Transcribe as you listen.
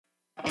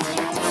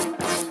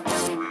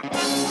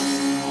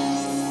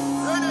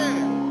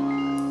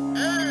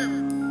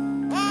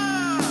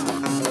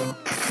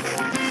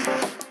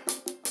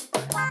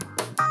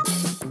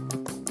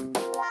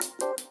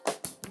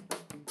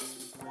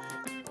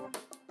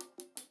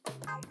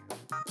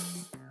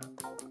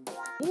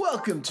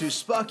Welcome to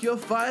Spark Your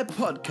Fire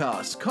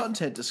podcast.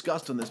 Content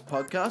discussed on this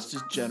podcast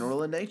is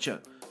general in nature.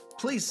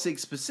 Please seek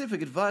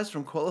specific advice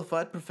from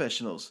qualified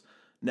professionals.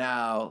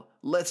 Now,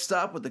 let's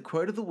start with the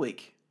quote of the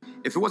week.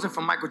 If it wasn't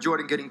for Michael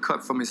Jordan getting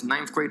cut from his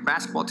 9th grade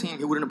basketball team,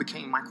 he wouldn't have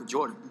became Michael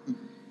Jordan.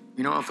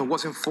 You know, if it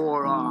wasn't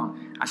for,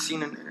 I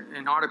seen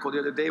an article the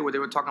other day where they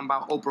were talking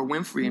about Oprah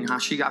Winfrey and how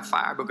she got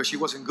fired because she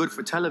wasn't good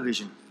for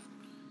television.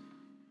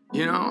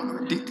 You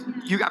know,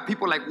 you got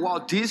people like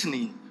Walt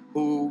Disney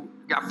who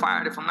got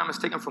fired, if I'm not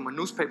mistaken, from a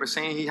newspaper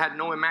saying he had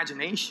no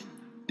imagination.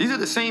 These are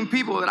the same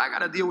people that I got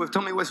to deal with.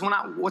 Tell me what's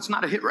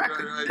not a hit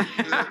record. Right.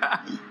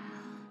 Yeah.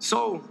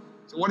 So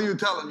what do you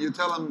tell them? You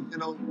tell them,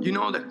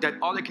 that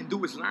all they can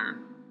do is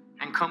learn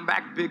and come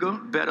back bigger,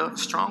 better,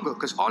 stronger,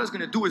 because all it's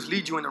going to do is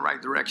lead you in the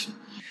right direction.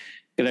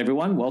 Good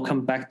everyone,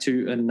 welcome back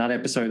to another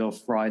episode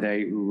of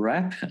Friday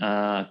Wrap.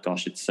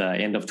 It's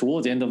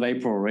towards the end of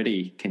April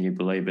already. Can you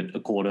believe it? A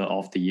quarter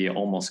of the year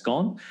almost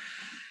gone.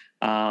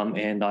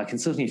 And I can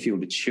certainly feel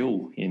the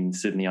chill in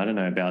Sydney. I don't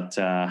know about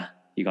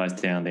you guys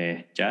down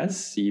there.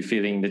 Jazz, are you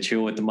feeling the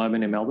chill at the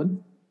moment in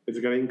Melbourne? It's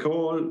getting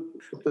cold.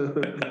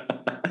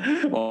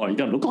 Well, you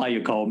don't look like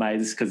you're cold, mate.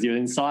 It's because you're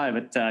inside.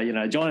 But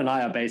John and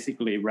I are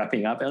basically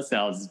wrapping up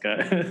ourselves.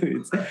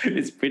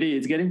 It's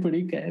getting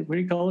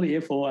pretty cold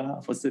here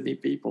for Sydney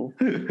people.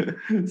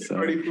 So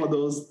ready for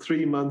those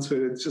 3 months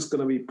where it's just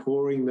going to be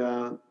pouring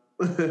down.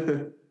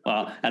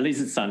 Well, at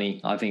least it's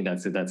sunny. I think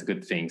that's a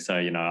good thing. So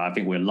I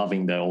think we're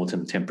loving the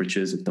autumn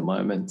temperatures at the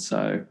moment.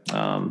 So,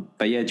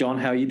 but yeah, John,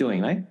 how are you doing,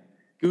 mate?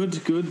 Good.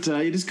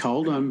 It is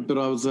cold, but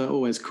I was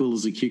always cool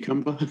as a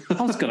cucumber.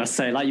 I was gonna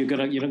say, like, you're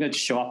gonna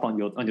show up on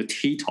your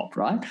tea top,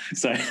 right?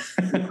 So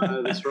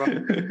that's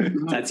right.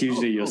 That's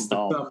usually your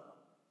style.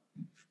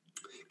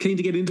 Keen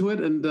to get into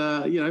it, and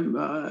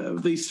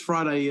these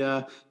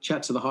Friday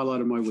chats are the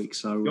highlight of my week.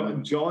 So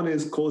John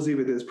is cozy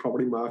with his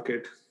property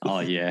market. Oh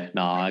yeah,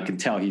 no, I can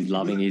tell he's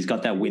loving. He's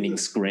got that winning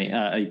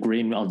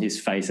grin on his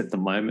face at the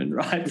moment,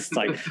 right? It's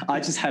like I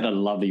just had a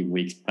lovely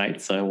week, mate.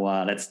 So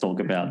let's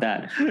talk about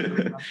that.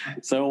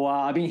 So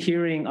I've been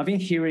hearing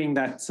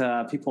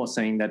that people are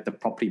saying that the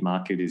property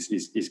market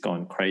is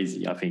going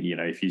crazy. I think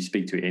if you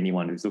speak to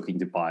anyone who's looking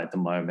to buy at the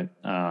moment,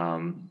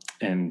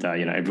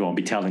 everyone will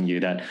be telling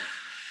you that.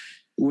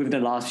 With the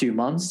last few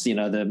months,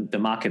 the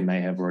market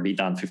may have already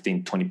done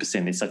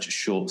 15-20% in such a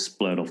short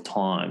spurt of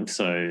time.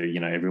 So,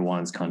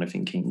 everyone's kind of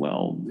thinking,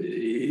 well,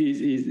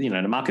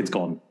 the market's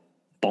gone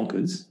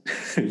bonkers,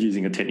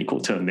 using a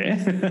technical term there.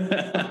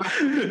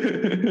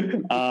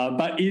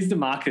 But is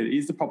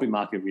the property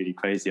market really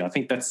crazy? I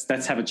think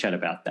let's have a chat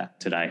about that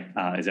today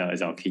as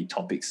our key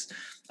topics.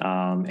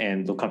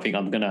 And look, I think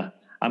I'm gonna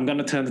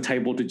turn the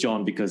table to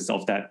John because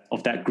of that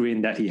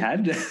grin that he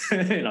had,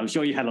 and I'm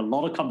sure you had a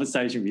lot of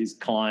conversation with his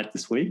client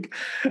this week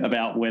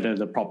about whether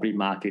the property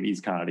market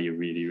is currently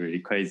really, really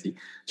crazy.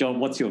 John,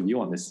 what's your view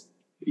on this?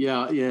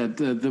 Yeah.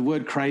 The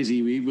word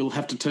crazy, we will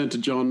have to turn to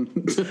John.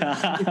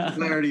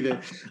 Clarity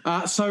there.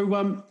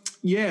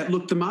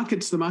 Look, the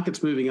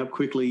market's moving up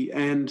quickly,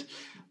 and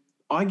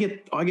I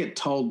get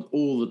told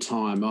all the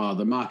time,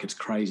 the market's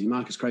crazy.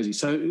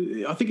 So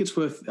I think it's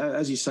worth,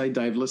 as you say,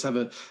 Dave, let's have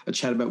a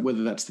chat about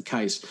whether that's the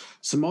case.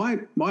 So my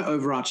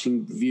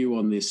overarching view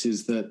on this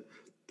is that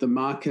the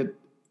market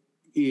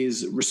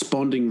is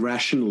responding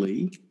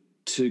rationally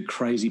to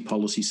crazy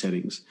policy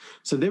settings.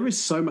 So there is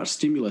so much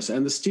stimulus,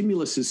 and the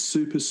stimulus is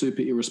super,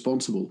 super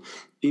irresponsible.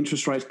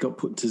 Interest rates got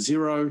put to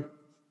zero.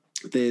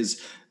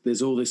 There's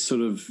all this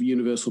sort of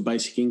universal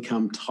basic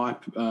income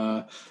type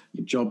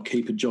job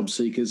keeper, job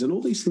seekers, and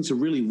all these things are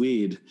really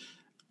weird.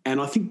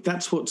 And I think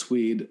that's what's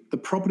weird. The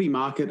property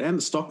market and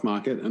the stock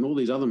market and all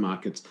these other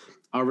markets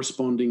are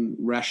responding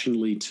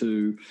rationally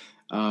to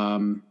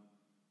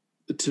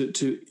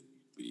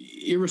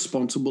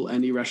irresponsible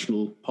and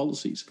irrational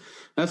policies.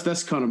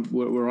 That's kind of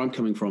where I'm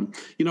coming from.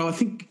 I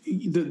think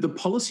the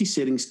policy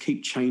settings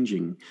keep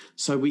changing.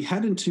 So we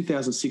had in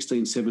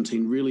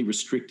 2016-17 really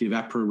restrictive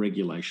APRA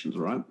regulations,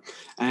 right?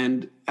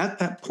 And at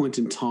that point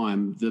in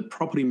time, the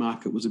property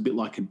market was a bit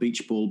like a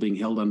beach ball being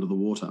held under the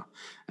water.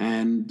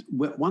 And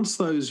once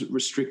those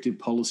restrictive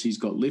policies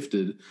got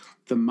lifted,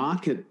 the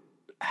market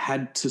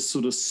had to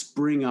sort of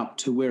spring up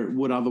to where it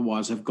would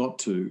otherwise have got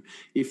to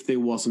if there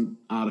wasn't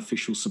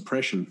artificial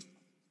suppression.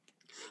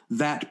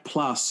 That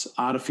plus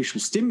artificial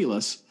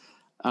stimulus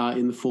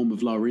in the form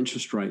of lower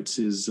interest rates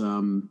is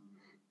very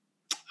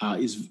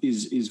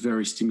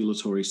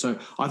stimulatory. So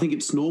I think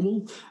it's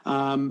normal,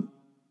 and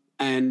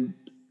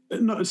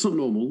no, it's not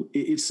normal.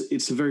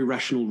 It's a very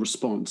rational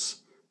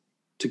response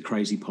to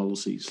crazy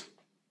policies.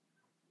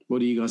 What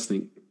do you guys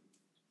think?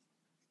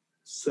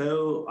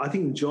 So I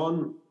think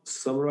John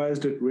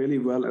summarized it really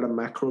well at a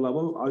macro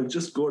level. I'll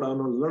just go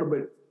down a little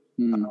bit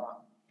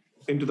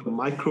into the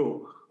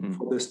micro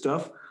for this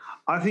stuff.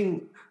 I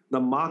think the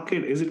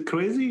market, is it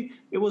crazy?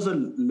 It was a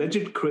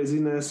legit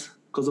craziness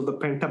because of the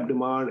pent-up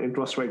demand,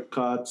 interest rate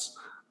cuts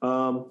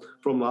from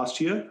last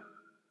year.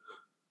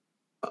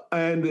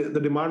 And the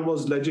demand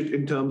was legit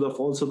in terms of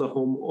also the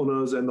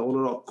homeowners and the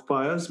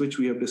owner-occupiers, which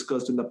we have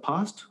discussed in the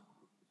past.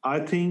 I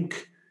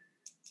think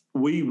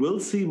we will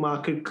see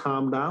market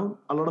calm down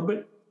a little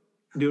bit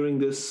during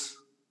this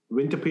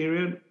winter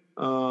period,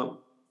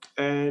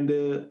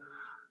 and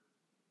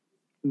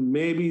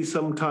maybe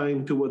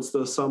sometime towards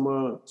the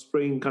summer,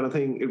 spring kind of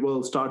thing, it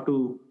will start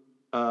to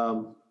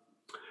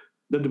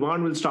the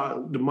demand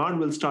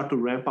will start to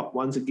ramp up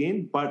once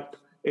again, but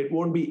it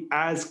won't be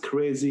as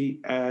crazy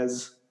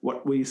as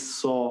what we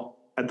saw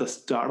at the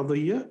start of the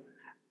year.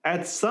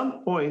 At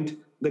some point,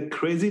 the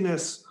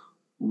craziness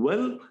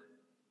will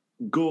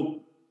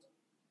go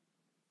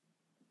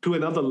to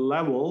another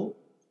level,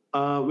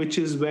 which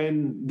is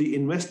when the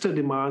investor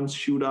demands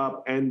shoot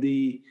up and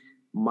the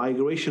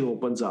migration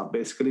opens up.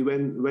 Basically,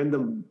 when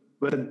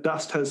the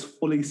dust has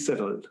fully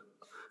settled.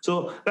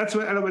 So that's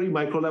where, at a very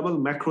micro level,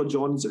 macro,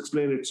 John's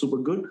explained it super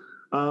good.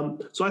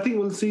 So I think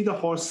we'll see the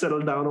horse settle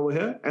down over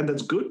here, and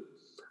that's good.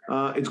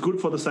 It's good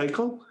for the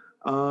cycle,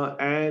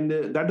 and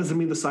that doesn't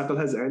mean the cycle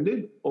has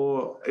ended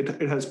or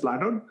it has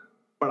plateaued.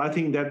 But I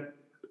think that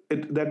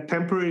that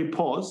temporary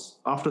pause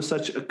after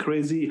such a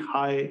crazy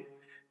high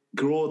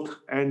growth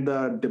and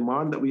the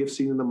demand that we have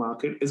seen in the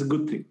market is a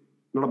good thing,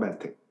 not a bad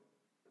thing.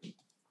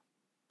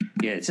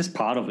 Yeah, it's just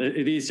part of it.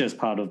 It is just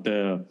part of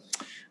the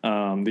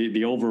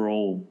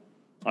overall,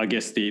 I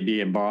guess,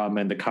 the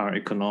environment, the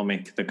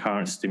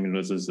current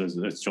stimulus,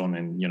 as John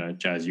and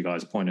Jazz, you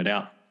guys pointed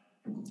out,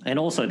 and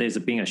also there's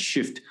been a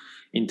shift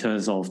in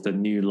terms of the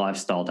new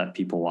lifestyle that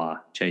people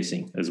are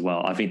chasing as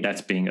well. I think that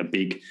has been a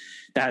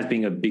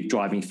big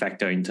driving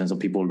factor in terms of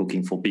people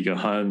looking for bigger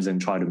homes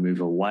and try to move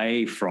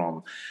away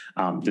from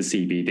the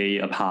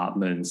CBD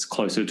apartments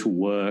closer to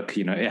work.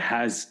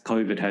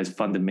 COVID has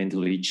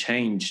fundamentally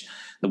changed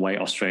the way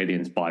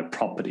Australians buy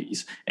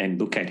properties and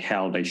look at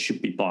how they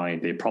should be buying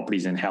their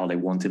properties and how they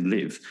want to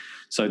live.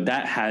 So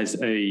that has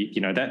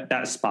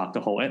that sparked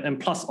the whole, and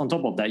plus on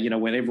top of that,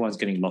 when everyone's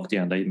getting locked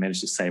down, they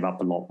managed to save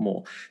up a lot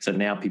more. So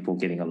now people are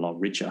getting a lot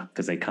richer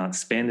because they can't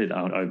spend it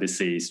on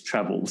overseas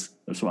travels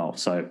as well.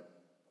 So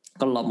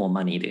got a lot more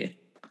money there.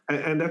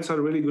 And that's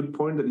a really good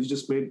point that you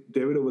just made,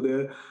 David, over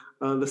there.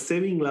 The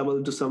saving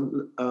level to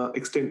some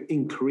extent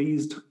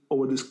increased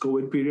over this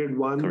COVID period.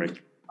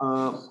 Correct.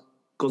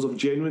 Because of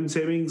genuine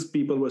savings,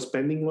 people were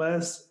spending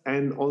less,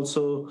 and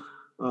also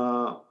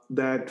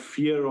that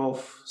fear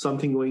of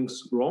something going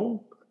wrong.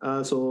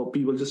 So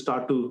people just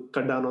start to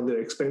cut down on their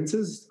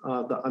expenses,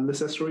 the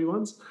unnecessary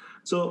ones.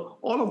 So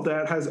all of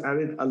that has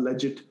added a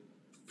legit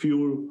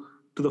fuel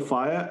to the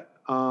fire.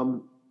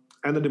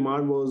 And the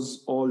demand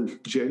was all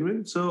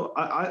genuine. So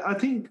I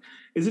think,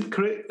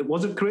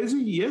 was it crazy?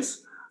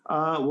 Yes.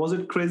 Was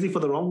it crazy for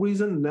the wrong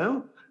reason?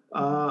 No.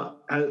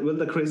 Will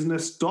the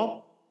craziness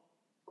stop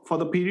for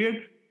the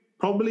period?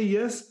 Probably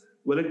yes.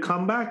 Will it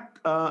come back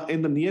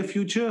in the near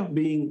future,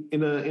 being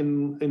in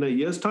a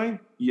year's time?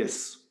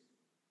 Yes.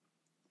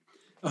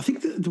 I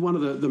think that one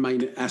of the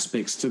main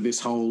aspects to this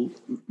whole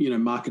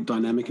market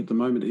dynamic at the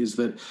moment is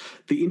that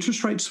the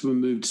interest rates were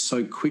moved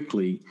so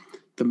quickly.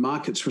 The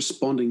market's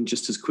responding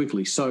just as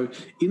quickly. So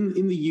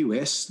in the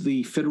US,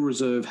 the Federal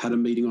Reserve had a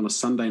meeting on a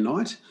Sunday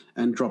night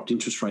and dropped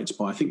interest rates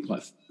by, I think,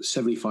 like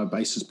 75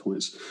 basis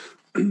points.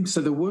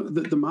 So the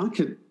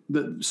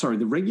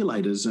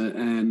regulators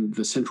and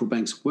the central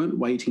banks weren't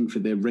waiting for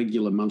their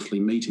regular monthly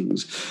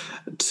meetings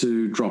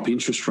to drop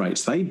interest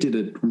rates. They did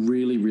it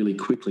really, really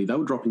quickly. They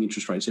were dropping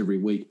interest rates every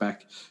week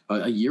back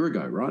a year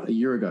ago, right? A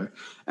year ago.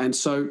 And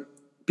so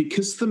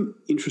because the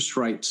interest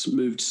rates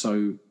moved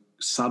so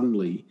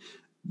suddenly,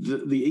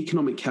 the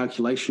economic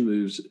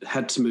calculation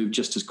had to move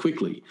just as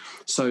quickly.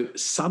 So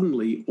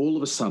suddenly, all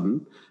of a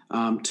sudden,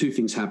 two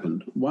things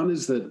happened. One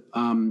is that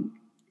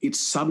it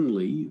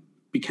suddenly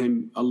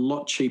became a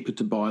lot cheaper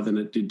to buy than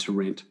it did to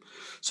rent.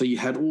 So you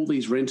had all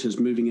these renters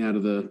moving out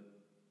of the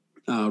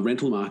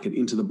rental market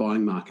into the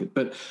buying market.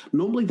 But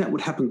normally that would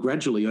happen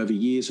gradually over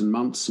years and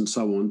months and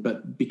so on.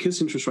 But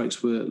because interest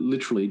rates were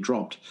literally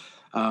dropped,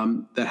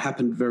 that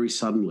happened very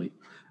suddenly.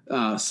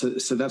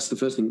 So that's the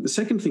first thing. The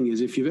second thing is,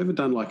 if you've ever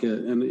done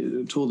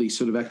and to all these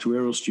sort of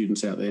actuarial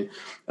students out there,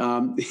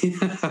 all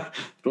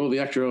the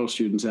actuarial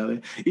students out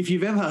there, if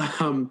you've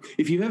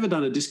ever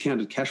done a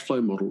discounted cash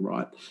flow model,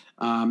 right,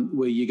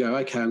 where you go,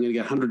 okay, I'm going to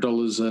get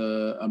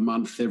 $100 a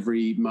month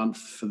every month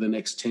for the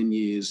next 10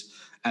 years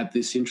at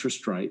this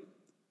interest rate,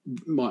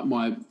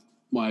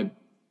 my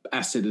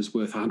asset is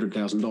worth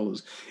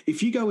 $100,000.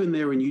 If you go in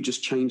there and you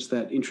just change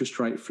that interest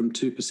rate from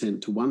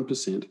 2% to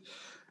 1%,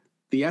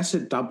 the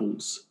asset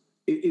doubles.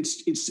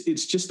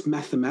 It's just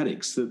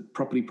mathematics that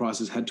property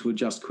prices had to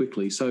adjust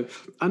quickly. So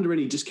under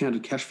any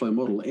discounted cash flow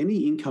model,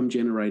 any income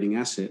generating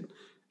asset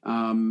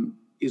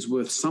is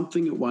worth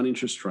something at one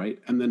interest rate,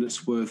 and then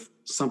it's worth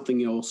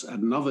something else at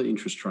another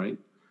interest rate.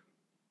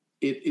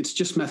 It's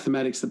just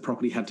mathematics that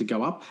property had to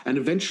go up, and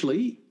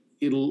eventually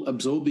it'll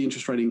absorb the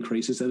interest rate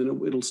increases, and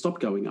then it'll stop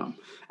going up.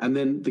 And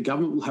then the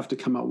government will have to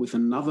come up with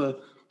another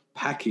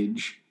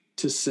package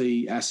to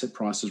see asset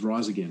prices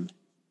rise again.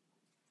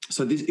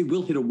 So it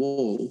will hit a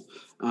wall,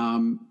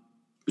 but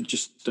we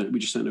just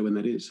don't know when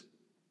that is.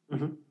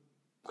 Mm-hmm.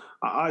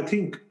 I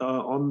think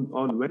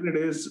on when it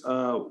is,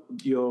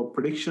 your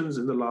predictions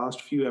in the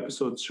last few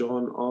episodes,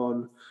 John,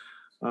 on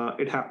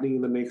it happening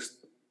in the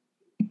next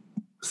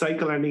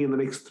cycle ending in the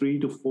next 3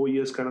 to 4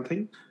 years kind of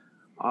thing.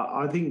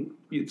 I think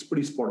it's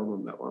pretty spot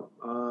on that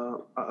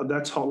one.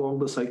 That's how long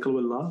the cycle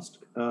will last.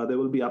 There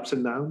will be ups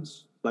and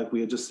downs, like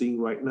we are just seeing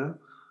right now.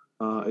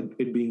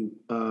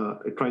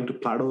 It trying to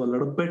plateau a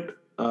little bit,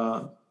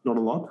 not a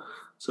lot.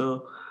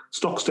 So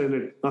stock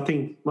standard,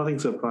 nothing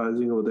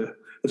surprising over there.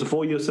 It's a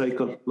 4-year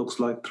cycle, looks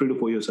like 3 to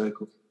 4 year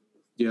cycle.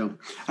 Yeah.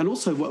 And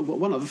also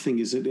one other thing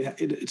is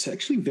it's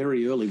actually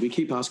very early. We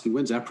keep asking,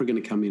 when's APRA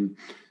going to come in?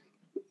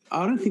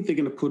 I don't think they're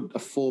going to put a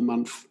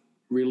 4-month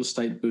real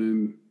estate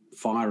boom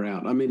fire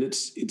out. I mean,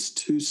 it's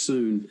too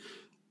soon.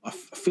 I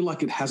feel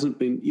like it hasn't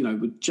been,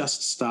 we're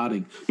just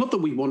starting. Not that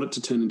we want it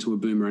to turn into a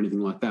boom or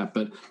anything like that,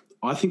 but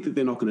I think that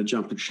they're not going to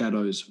jump at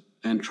shadows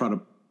and try to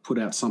put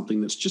out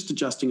something that's just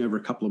adjusting over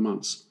a couple of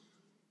months.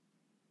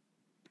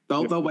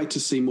 They'll wait to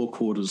see more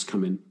quarters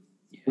come in.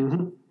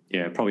 Mm-hmm.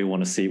 Yeah, probably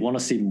want to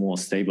see more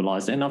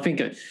stabilized. And I think,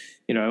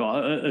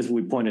 as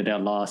we pointed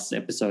out last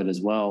episode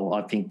as well,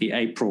 I think the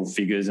April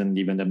figures and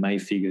even the May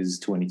figures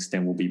to an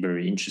extent will be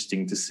very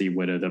interesting to see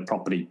whether the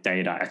property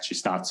data actually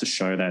starts to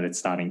show that it's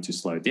starting to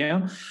slow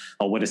down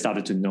or whether it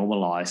started to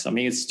normalize. I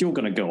mean, it's still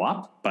going to go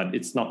up, but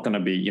it's not going to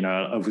be,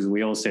 as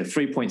we all said,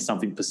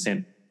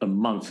 3-point-something% a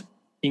month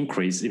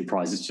increase in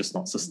price is just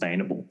not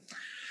sustainable.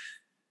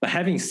 But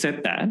having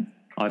said that,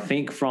 I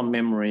think from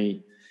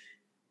memory,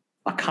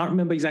 I can't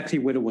remember exactly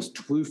whether it was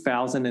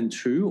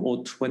 2002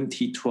 or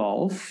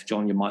 2012.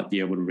 John, you might be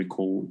able to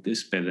recall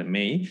this better than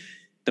me.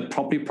 The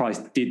property price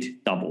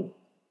did double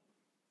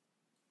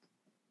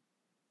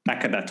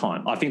back at that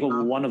time. I think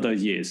one of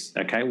those years,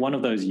 okay? One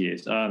of those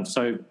years.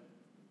 So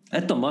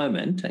at the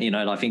moment,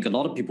 I think a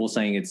lot of people are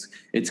saying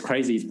it's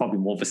crazy. It's probably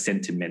more of a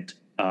sentiment,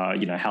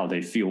 how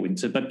they feel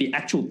into. But the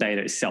actual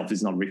data itself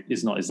is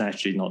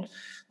actually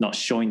not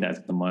showing that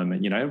at the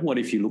moment. What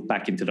if you look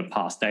back into the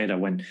past data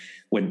when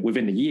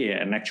within a year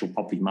an actual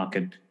property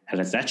market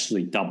has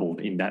actually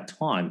doubled in that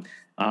time?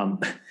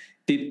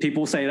 Did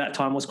people say that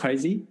time was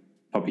crazy?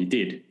 Probably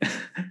did.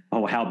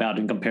 Or how about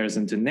in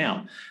comparison to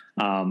now?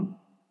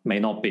 May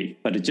not be,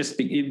 but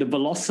the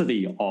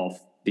velocity of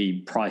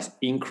the price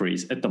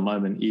increase at the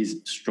moment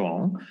is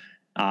strong.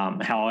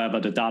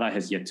 However, the data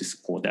has yet to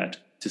support that,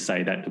 to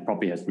say that the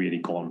property has really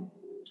gone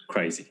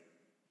crazy.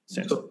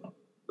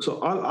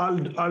 So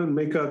I'll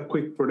make a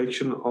quick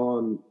prediction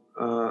on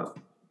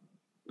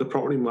the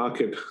property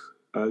market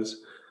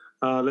as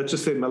let's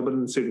just say Melbourne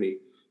and Sydney.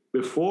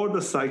 Before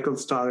the cycle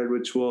started,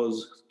 which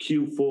was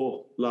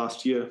Q4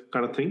 last year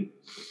kind of thing,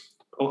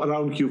 or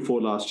around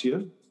Q4 last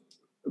year,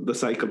 the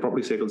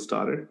property cycle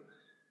started.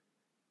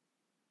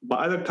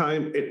 By the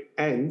time it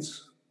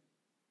ends,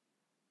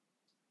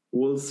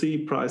 we'll see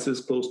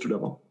prices close to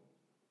double.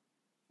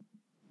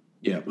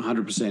 Yeah,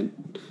 100%.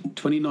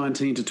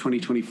 2019 to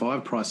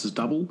 2025, prices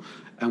double,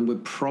 and we're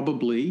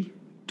probably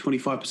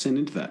 25%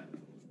 into that.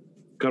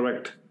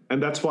 Correct.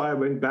 And that's why I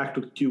went back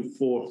to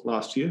Q4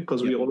 last year,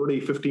 because we're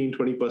already 15,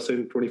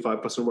 20%,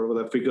 25%, whatever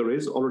that figure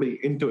is, already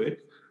into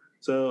it.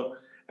 So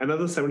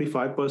another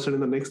 75%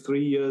 in the next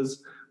 3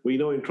 years. We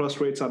know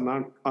interest rates are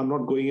not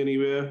going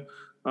anywhere.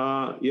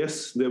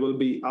 Yes, there will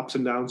be ups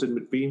and downs in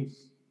between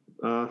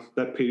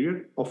that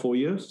period of 4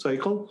 year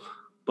cycle,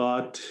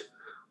 but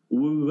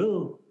we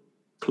will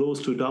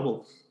close to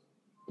double.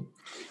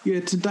 Yeah,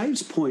 to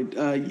Dave's point,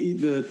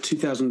 the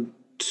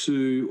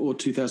 2002 or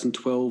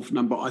 2012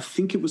 number, I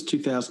think it was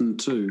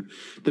 2002.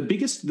 The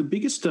biggest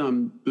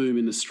boom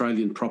in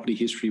Australian property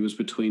history was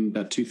between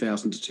about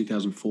 2000 to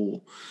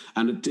 2004,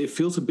 and it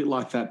feels a bit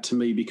like that to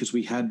me because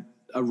we had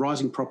a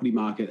rising property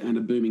market and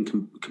a booming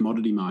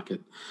commodity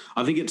market.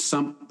 I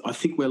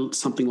think we're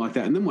something like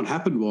that. And then what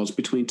happened was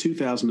between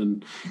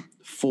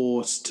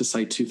 2004 to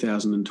say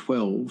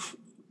 2012,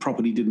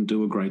 property didn't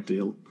do a great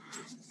deal.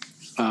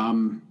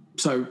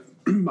 So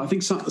I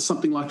think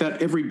something like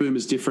that. Every boom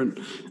is different.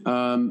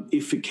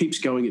 If it keeps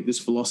going at this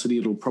velocity,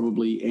 it'll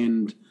probably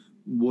end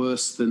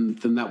worse than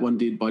that one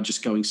did by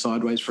just going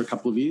sideways for a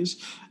couple of years.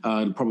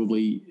 It'll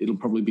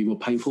probably be more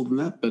painful than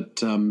that.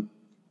 But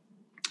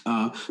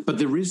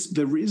there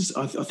is.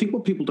 I think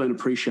what people don't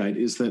appreciate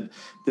is that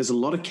there's a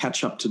lot of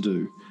catch up to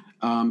do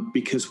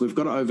because we've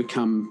got to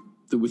overcome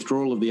the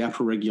withdrawal of the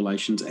APRA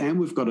regulations and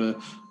we've got to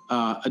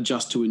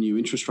adjust to a new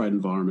interest rate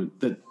environment.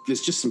 That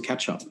there's just some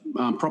catch up.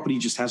 Property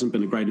just hasn't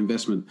been a great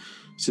investment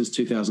since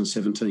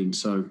 2017,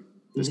 so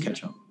there's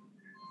catch up.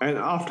 And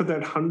after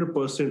that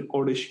 100%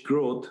 oddish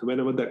growth,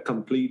 whenever that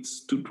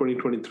completes to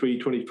 2023,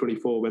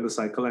 2024, when the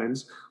cycle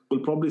ends, we'll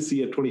probably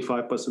see a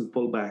 25%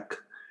 pullback.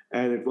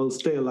 And it will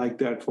stay like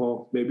that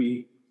for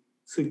maybe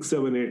 6,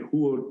 7, 8,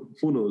 who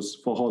knows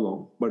for how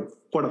long, but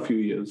quite a few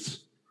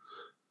years.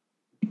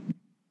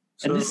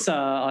 And this,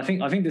 I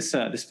think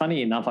this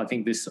funny enough, I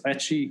think this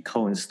actually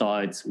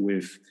coincides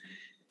with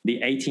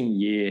the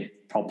 18-year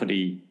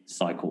property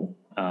cycle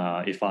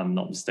if I'm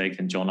not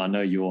mistaken, John. I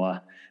know you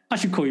are. I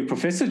should call you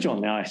Professor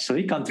John now,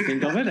 actually. Come to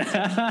think of it.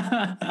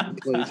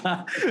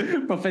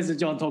 Professor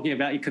John talking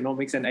about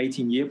economics and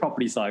 18-year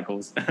property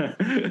cycles.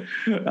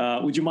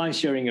 Would you mind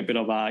sharing a bit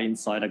of our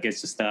insight, I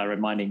guess, just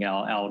reminding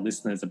our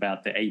listeners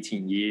about the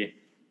 18-year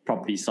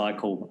property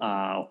cycle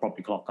or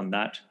property clock on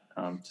that?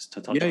 Just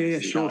to touch on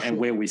sure. And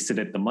where we sit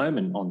at the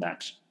moment on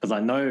that. Because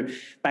I know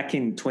back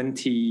in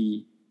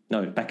the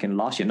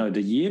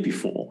year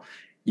before,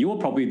 you were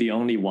probably the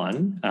only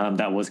one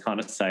that was kind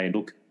of saying,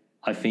 look,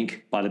 I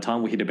think by the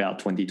time we hit about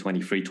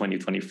 2023,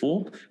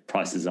 2024,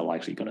 prices are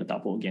likely going to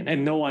double again.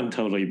 And no one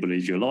totally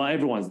believes you.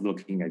 Everyone's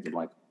looking at you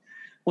like,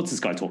 what's this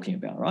guy talking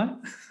about, right?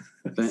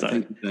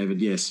 Thank you, David.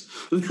 Yes.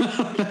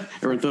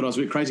 Everyone thought I was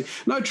a bit crazy.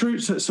 No, true.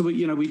 So we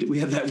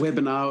had that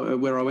webinar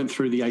where I went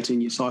through the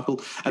 18-year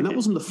cycle, and that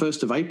was on the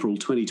 1st of April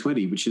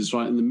 2020, which is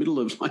right in the middle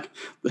of the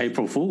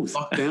April Fool's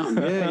lockdown.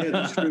 Yeah,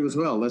 that's true as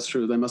well. That's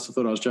true. They must have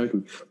thought I was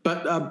joking.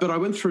 But I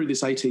went through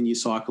this 18-year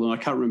cycle, and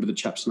I can't remember the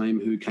chap's name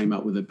who came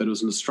up with it, but it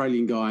was an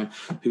Australian guy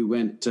who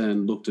went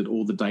and looked at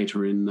all the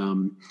data in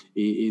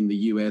the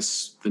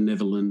US, the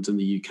Netherlands, and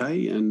the UK,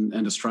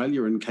 and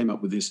Australia, and came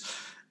up with this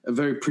a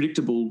very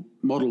predictable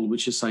model,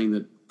 which is saying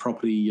that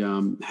property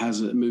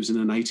moves in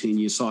an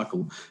 18-year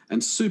cycle,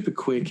 and super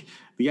quick.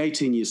 The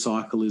 18-year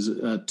cycle is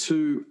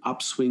 2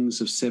 upswings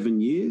of 7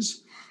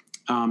 years.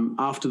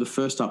 After the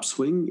first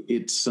upswing,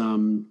 there's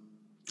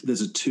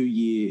a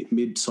 2-year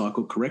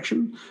mid-cycle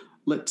correction.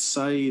 Let's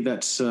say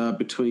that's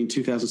between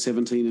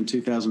 2017 and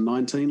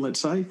 2019, let's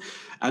say.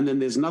 And then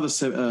there's another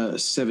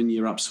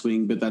 7-year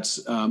upswing, but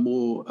that's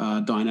more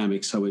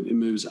dynamic, so it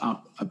moves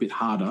up a bit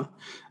harder.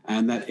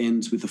 And that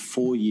ends with a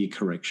 4-year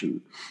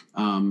correction.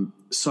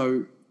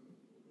 So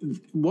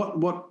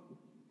what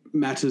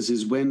matters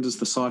is, when does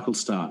the cycle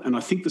start? And I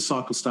think the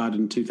cycle started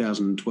in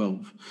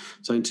 2012.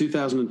 So in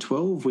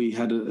 2012, we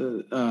had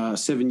a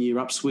 7-year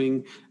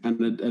upswing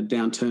and a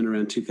downturn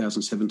around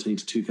 2017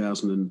 to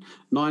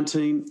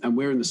 2019. And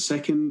we're in the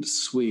second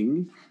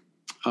upswing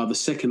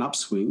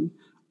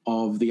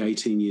of the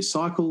 18-year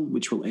cycle,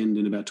 which will end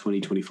in about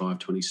 2025,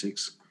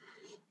 26.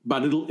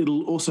 But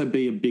it'll also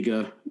be a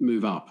bigger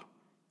move up,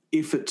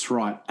 if it's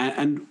right.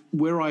 And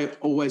where I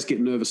always get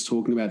nervous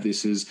talking about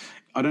this is,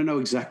 I don't know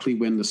exactly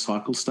when the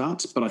cycle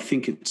starts, but I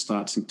think it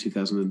starts in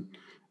 2000.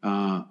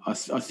 I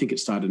think it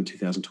started in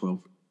 2012.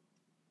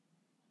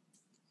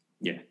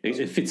 Yeah,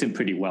 it fits in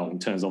pretty well in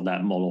terms of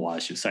that model, I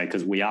should say,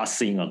 because we are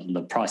seeing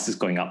the prices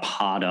going up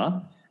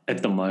harder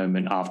at the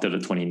moment after the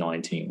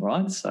 2019,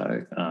 right?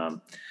 So,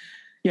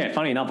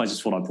 funny enough, I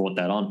just thought I brought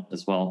that on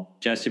as well.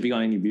 Jess, have you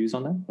got any views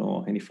on that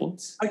or any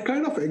thoughts? I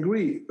kind of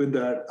agree with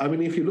that. I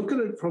mean, if you look at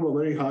it from a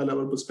very high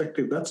level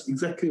perspective, that's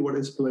exactly what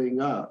is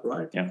playing out,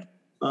 right? Yeah.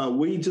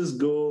 We just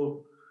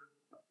go,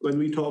 when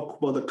we talk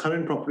about the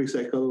current property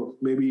cycle,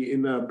 maybe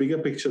in a bigger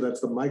picture, that's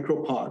the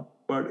micro part.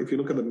 But if you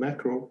look at the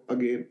macro,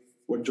 again,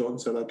 what John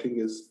said, I think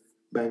is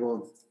bang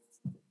on.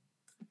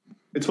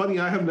 It's funny,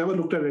 I have never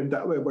looked at it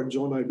that way, but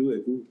John, I do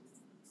agree.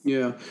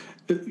 Yeah.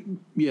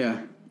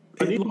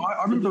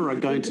 I remember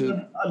going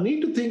to... I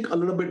need to think a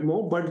little bit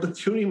more, but the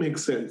theory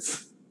makes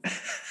sense.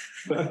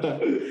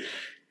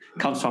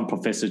 Comes from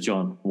Professor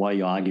John. Why are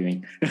you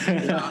arguing?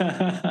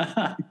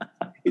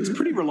 It's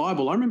pretty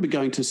reliable. I remember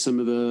going to some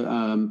of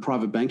the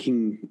private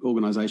banking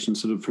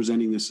organisations sort of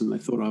presenting this, and they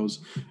thought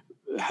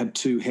I had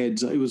 2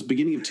 heads. It was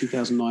beginning of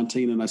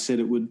 2019, and I said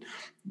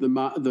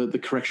the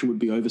correction would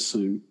be over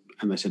soon.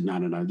 And they said,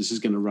 no, this is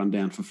going to run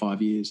down for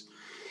 5 years.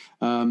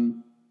 So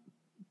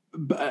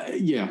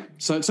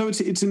it's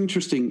an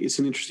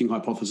interesting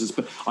hypothesis.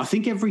 But I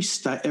think every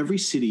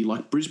city,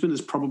 like Brisbane,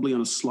 is probably on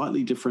a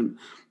slightly different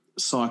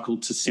cycle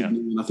to Sydney,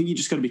 and I think you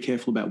just got to be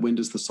careful about when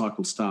does the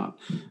cycle start.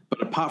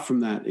 But apart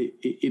from that,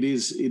 it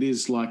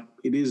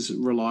is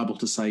reliable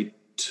to say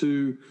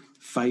 2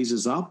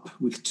 phases up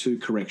with 2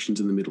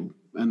 corrections in the middle,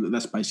 and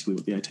that's basically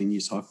what the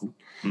 18-year cycle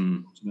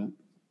is about.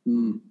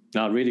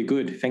 No, really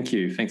good. Thank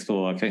you. Thanks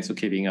for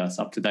keeping us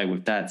up to date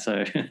with that.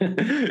 So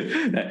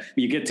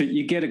you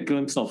get a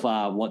glimpse of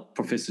what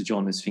Professor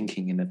John is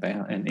thinking in the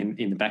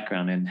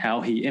background, and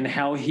how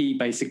he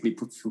basically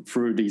puts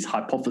through these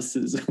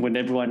hypotheses when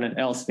everyone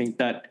else think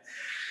that,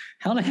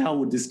 how the hell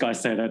would this guy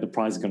say that the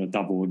price is going to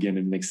double again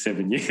in the next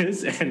 7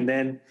 years? And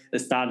then it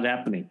started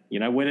happening,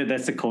 whether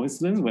that's a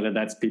coincidence, whether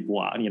that's people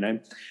are,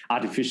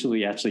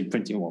 artificially actually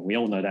printing. Well, we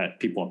all know that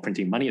people are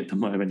printing money at the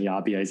moment. The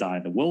RBAs are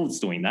in the world's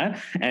doing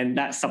that. And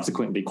that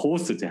subsequently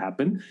caused it to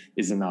happen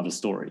is another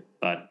story.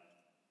 But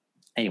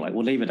anyway,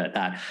 we'll leave it at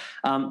that.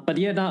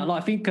 I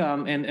think,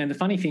 and the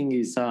funny thing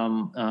is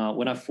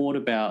when I thought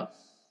about,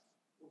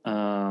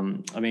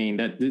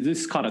 that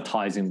this kind of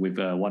ties in with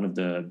one of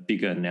the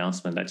bigger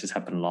announcements that just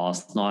happened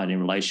last night in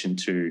relation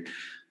to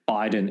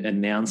Biden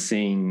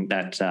announcing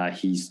that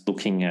he's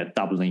looking at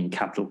doubling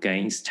capital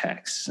gains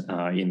tax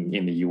in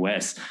the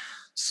US.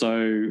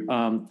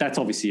 So that's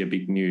obviously a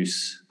big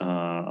news,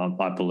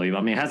 I believe. I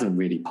mean, it hasn't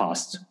really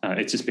passed.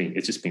 It's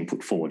just been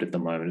put forward at the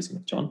moment, isn't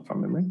it, John, from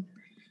memory?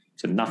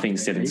 So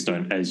nothing's set in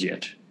stone as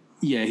yet.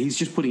 Yeah, he's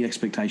just putting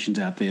expectations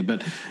out there.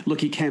 But look,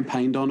 he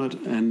campaigned on it,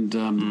 and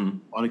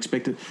I'd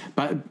expect it.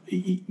 But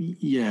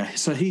yeah,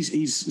 so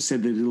he's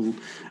said that it'll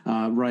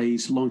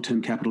raise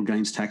long-term capital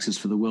gains taxes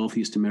for the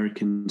wealthiest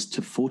Americans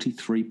to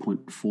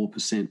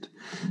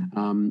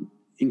 43.4%,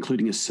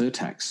 including a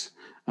surtax.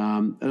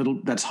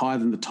 That's higher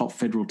than the top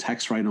federal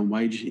tax rate on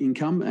wage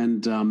income,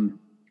 and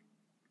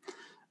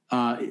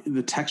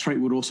the tax rate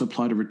would also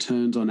apply to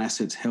returns on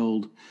assets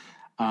held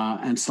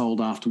and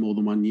sold after more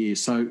than 1 year.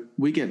 So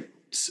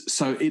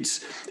it's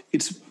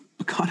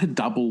kind of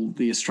double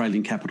the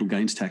Australian capital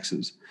gains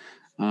taxes.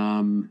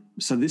 So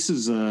this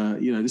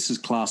is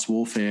class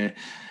warfare.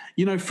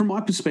 From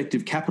my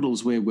perspective, capital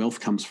is where wealth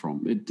comes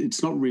from.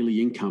 It's not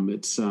really income;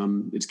 it's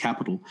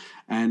capital.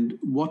 And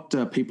what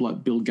people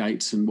like Bill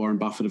Gates and Warren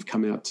Buffett have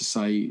come out to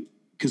say,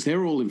 because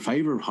they're all in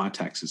favour of high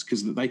taxes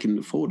because they can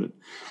afford it.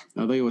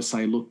 They always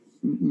say, "Look,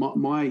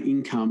 my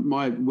income,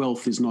 my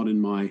wealth is not in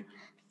my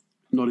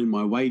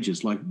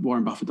wages." Like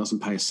Warren Buffett doesn't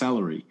pay a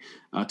salary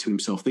to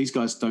himself. These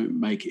guys don't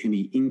make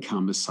any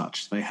income as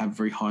such. They have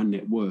very high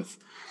net worth,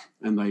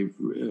 and they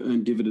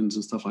earn dividends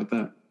and stuff like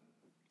that.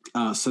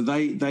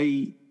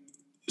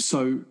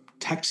 So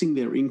taxing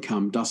their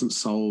income doesn't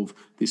solve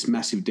this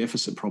massive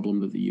deficit problem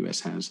that the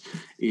US has.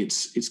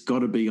 It's got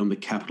to be on the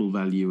capital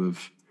value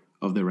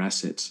of their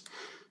assets.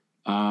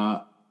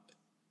 I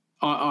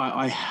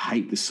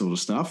hate this sort of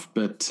stuff,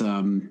 but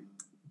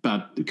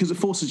because it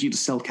forces you to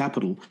sell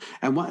capital,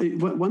 and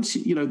once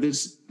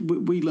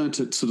we learnt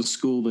at sort of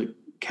school that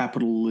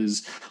capital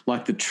is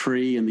like the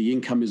tree and the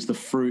income is the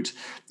fruit.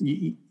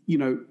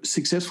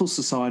 Successful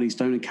societies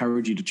don't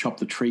encourage you to chop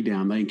the tree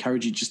down; they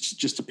encourage you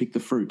just to pick the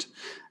fruit.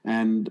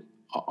 And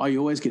I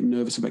always get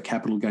nervous about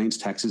capital gains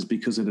taxes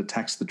because it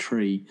attacks the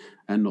tree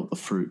and not the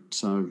fruit.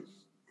 So,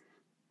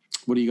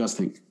 what do you guys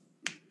think?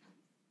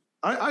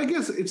 I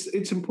guess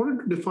it's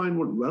important to define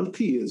what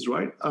wealthy is,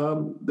 right?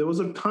 There was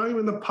a time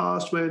in the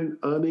past when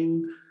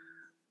earning,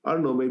 I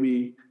don't know,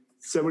 maybe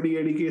 70,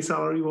 80K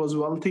salary was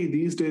wealthy.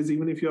 These days,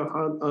 even if you're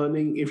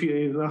earning, if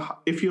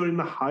you're in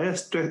the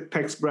highest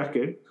tax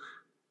bracket,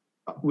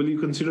 will you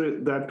consider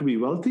that to be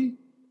wealthy?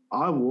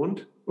 I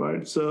won't,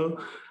 right?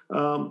 So,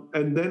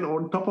 and then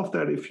on top of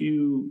that, if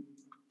you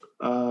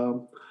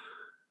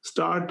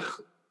start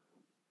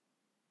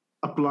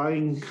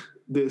applying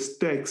this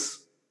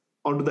tax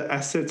onto the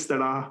assets that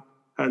are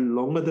held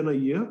longer than a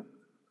year,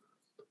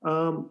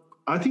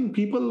 I think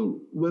people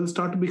will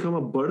start to become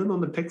a burden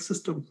on the tax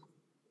system,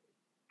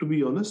 to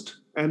be honest.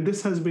 And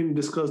this has been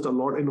discussed a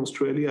lot in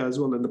Australia as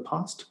well in the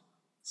past.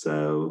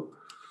 So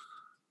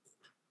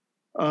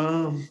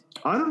I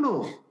don't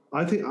know.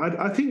 I think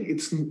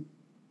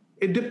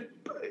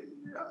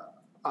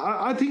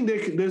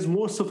there's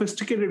more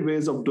sophisticated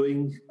ways of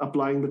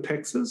applying the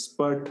taxes,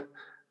 but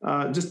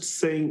just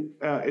saying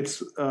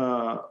it's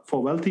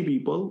for wealthy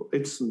people,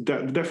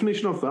 the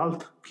definition of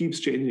wealth keeps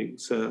changing.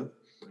 So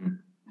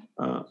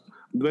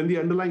when the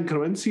underlying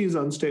currency is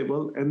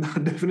unstable and the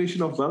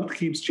definition of wealth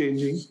keeps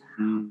changing,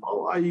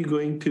 how are you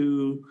going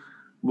to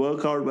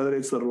work out whether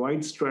it's the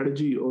right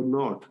strategy or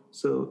not?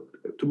 So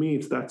to me,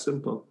 it's that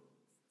simple.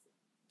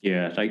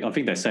 Yeah, I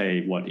think they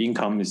say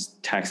income is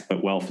taxed,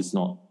 but wealth is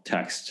not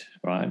taxed,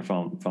 right?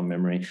 From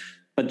memory.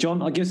 But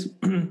John, I guess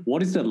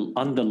what is the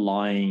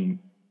underlying?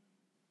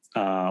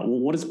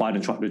 What is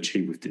Biden trying to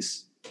achieve with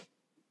this?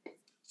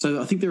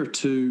 So I think there are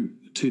two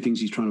things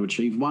he's trying to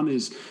achieve. One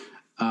is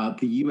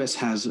the US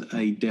has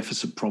a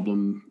deficit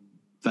problem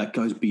that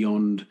goes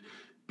beyond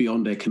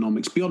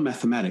economics, beyond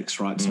mathematics,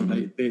 right? Mm-hmm. So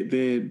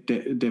their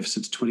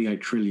deficit's 28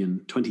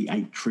 trillion.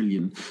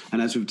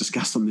 And as we've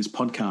discussed on this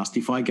podcast,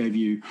 if I gave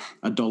you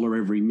 $1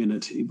 every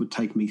minute, it would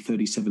take me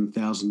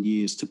 37,000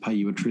 years to pay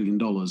you $1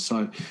 trillion.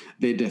 So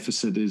their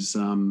deficit is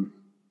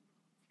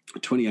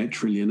 28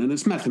 trillion, and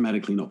it's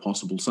mathematically not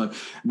possible. So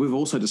we've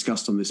also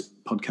discussed on this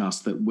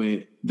podcast that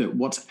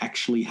what's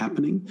actually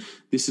happening,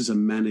 this is a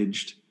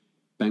managed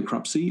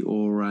bankruptcy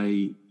or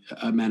a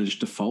managed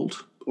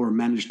default or a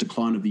managed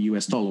decline of the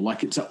US dollar.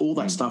 Like all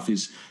that stuff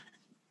is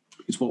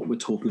what we're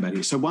talking about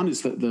here. So one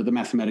is the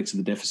mathematics of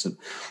the deficit.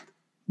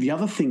 The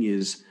other thing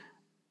is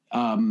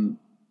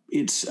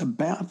it's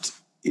about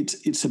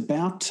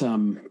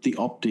the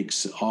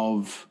optics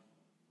of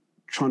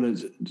trying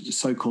to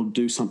so-called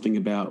do something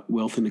about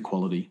wealth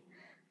inequality.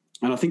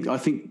 And I think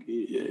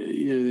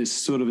there's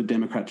sort of a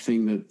Democrat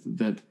thing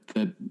that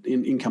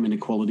income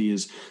inequality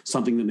is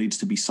something that needs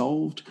to be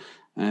solved.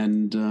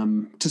 And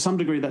to some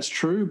degree that's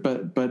true,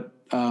 but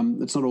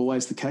it's not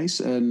always the case.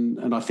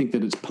 And I think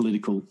that it's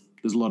political.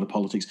 There's a lot of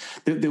politics.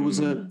 There was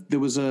an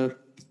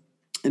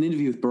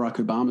interview with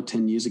Barack Obama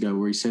 10 years ago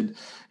where he said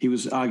he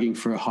was arguing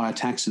for higher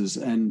taxes,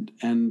 and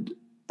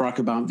Barack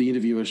Obama, the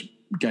interviewer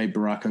gave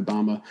Barack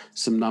Obama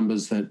some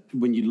numbers that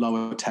when you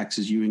lower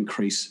taxes, you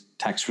increase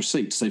tax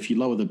receipts. So if you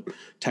lower the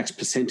tax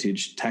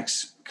percentage,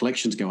 tax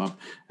collections go up.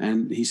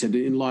 And he said,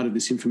 in light of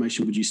this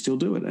information, would you still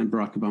do it? And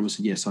Barack Obama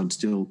said, yes, I'd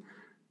still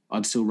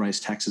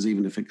raise taxes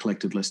even if it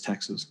collected less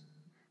taxes.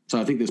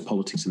 So I think there's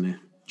politics in there.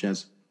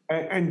 Jazz.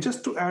 And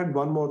just to add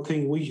one more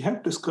thing, we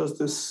have discussed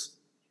this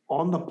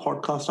on the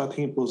podcast, I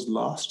think it was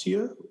last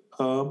year.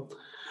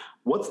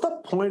 What's the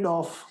point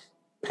of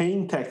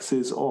paying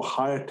taxes or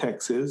higher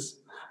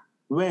taxes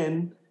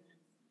when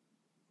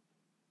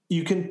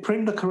you can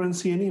print the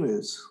currency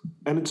anyways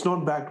and it's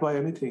not backed by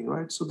anything,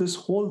 right? So this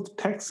whole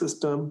tax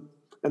system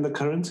and the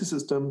currency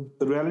system,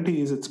 the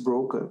reality is it's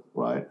broken,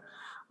 right?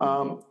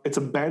 It's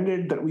a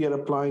band-aid that we are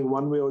applying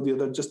one way or the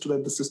other just to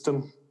let the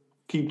system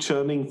keep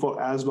churning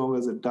for as long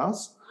as it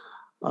does.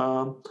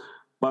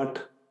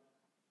 But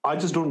I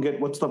just don't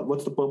get what's the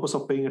purpose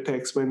of paying a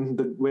tax when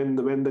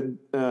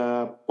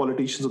the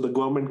politicians or the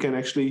government can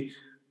actually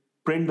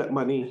print that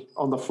money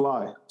on the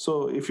fly.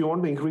 So if you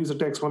want to increase the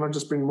tax, why not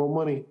just print more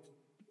money?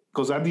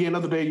 Because at the end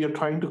of the day, you're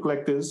trying to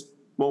collect is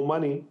more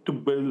money to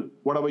build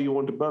whatever you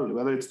want to build,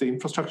 whether it's the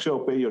infrastructure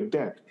or pay your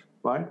debt,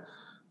 right?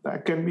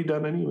 That can be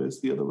done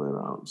anyways the other way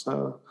around.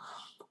 So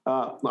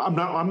I'm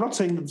not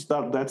saying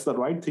that's the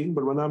right thing,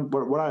 but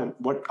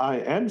what I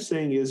am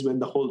saying is when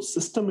the whole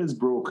system is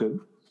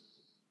broken,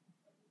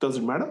 does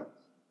it matter?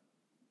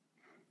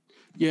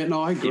 Yeah,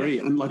 no, I agree.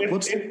 And like,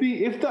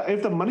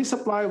 if the money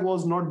supply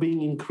was not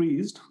being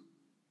increased,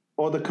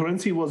 or the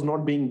currency was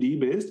not being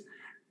debased,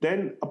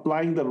 then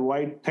applying the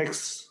right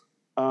tax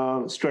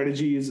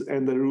strategies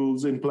and the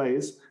rules in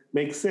place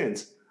makes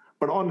sense.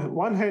 But on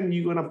one hand,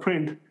 you're going to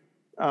print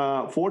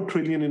 4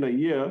 trillion in a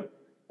year,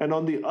 and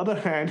on the other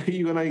hand,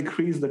 you're going to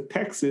increase the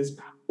taxes.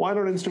 Why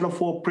not instead of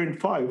 4,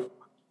 print 5?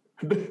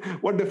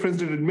 What difference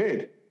did it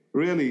make?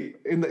 Really,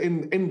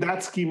 in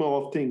that schema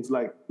of things,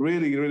 like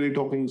really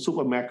talking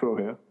super macro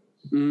here.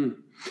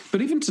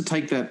 But even to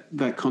take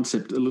that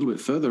concept a little bit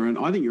further, and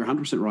I think you're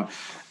 100% right.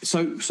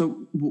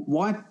 So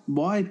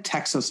why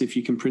tax us if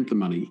you can print the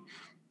money,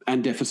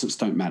 and deficits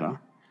don't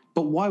matter?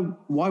 But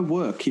why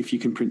work if you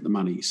can print the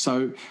money?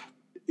 So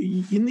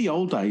in the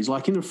old days,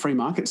 like in a free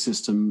market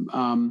system,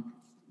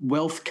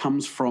 wealth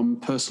comes from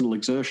personal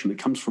exertion. It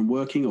comes from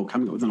working or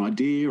coming up with an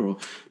idea or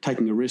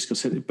taking a risk.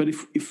 But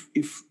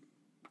if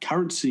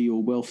currency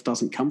or wealth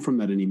doesn't come from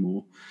that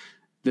anymore,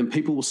 then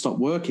people will stop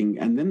working,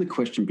 and then the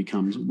question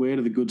becomes, where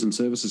do the goods and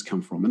services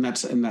come from? And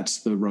that's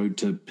the road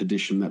to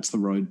perdition. That's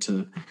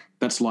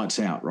lights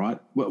out, right?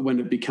 When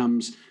it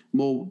becomes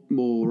more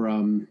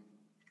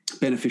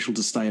beneficial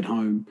to stay at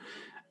home,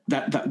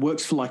 that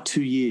works for like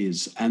 2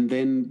 years, and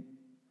then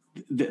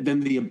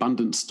the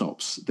abundance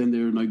stops. Then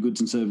there are no goods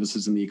and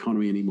services in the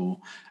economy anymore,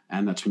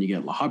 and that's when you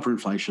get like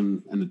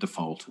hyperinflation and a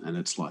default, and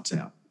it's lights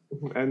out.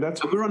 And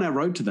we're on our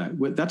road to that.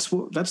 That's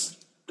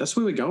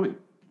where we're going.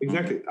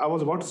 Exactly. I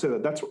was about to say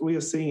that. That's what we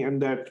are seeing,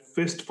 and that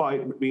fist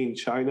fight between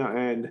China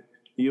and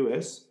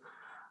US.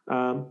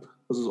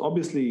 Because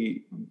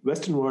obviously,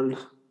 Western world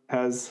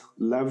has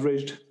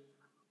leveraged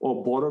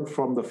or borrowed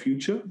from the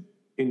future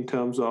in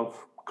terms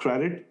of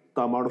credit,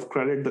 the amount of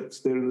credit that's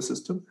there in the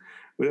system.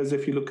 Whereas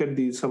if you look at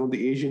some of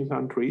the Asian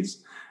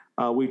countries,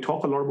 we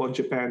talk a lot about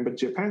Japan, but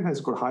Japan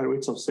has got high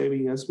rates of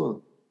saving as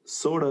well.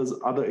 So does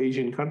other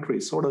Asian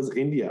countries. So does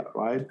India,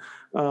 right?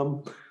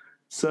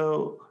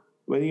 So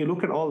when you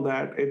look at all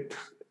that,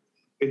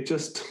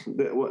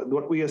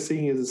 what we are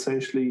seeing is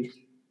essentially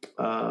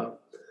a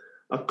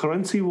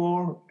currency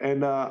war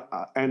and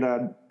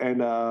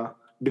a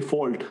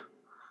default.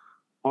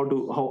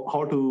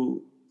 How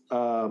to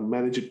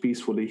manage it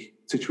peacefully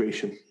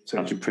situation.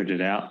 How to print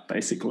it out,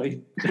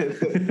 basically,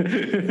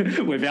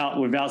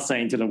 without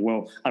saying to the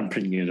world, I'm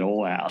printing it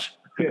all out.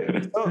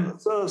 Yeah.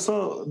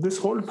 So this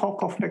whole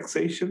talk of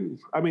taxation,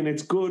 I mean,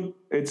 it's good.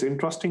 It's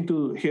interesting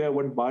to hear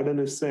what Biden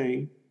is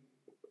saying,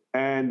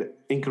 and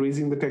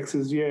increasing the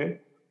taxes, yeah.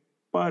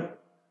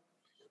 But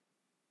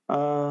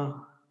I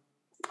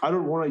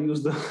don't want to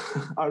use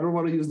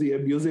the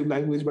abusive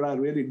language, but I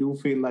really do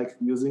feel like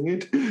using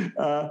it.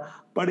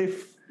 But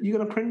if you're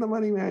gonna print the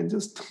money, man,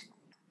 just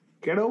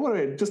get over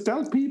it. Just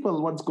tell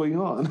people what's going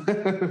on.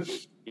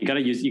 You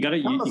gotta use that kind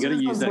of.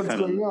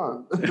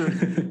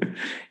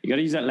 You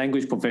gotta use that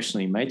language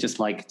professionally, mate. Just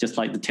like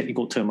the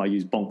technical term I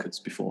used,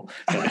 bonkers, before.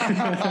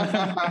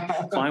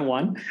 Find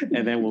one,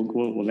 and then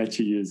we'll let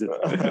you use it.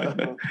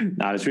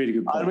 No, it's really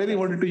good. I really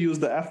wanted to use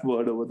the F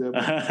word over there.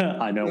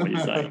 I know what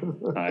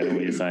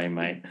you're saying,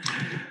 mate.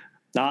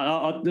 No,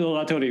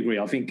 I totally agree.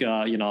 I think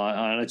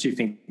I actually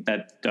think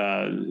that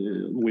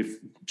with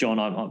John,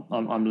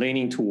 I'm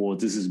leaning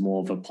towards this is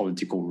more of a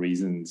political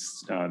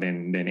reasons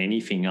than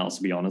anything else.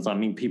 To be honest, I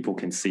mean, people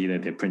can see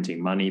that they're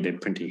printing money, they're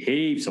printing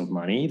heaps of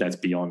money. That's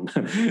beyond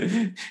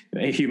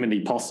humanly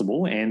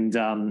possible, and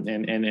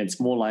it's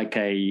more like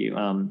a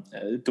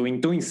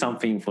doing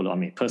something for. I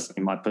mean,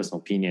 in my personal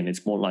opinion,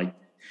 it's more like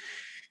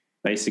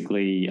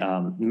basically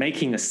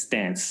making a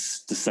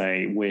stance to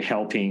say we're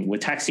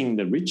taxing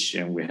the rich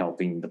and we're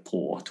helping the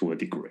poor to a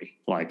degree,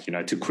 like,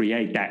 to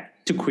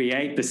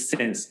create the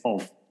sense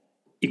of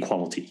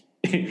equality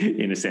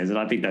in a sense. And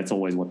I think that's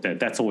always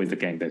the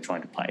game they're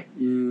trying to play,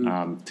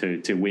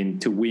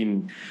 to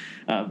win,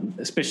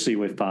 especially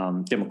with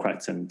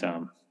Democrats and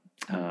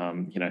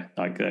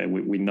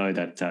we know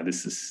that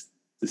this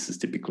is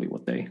typically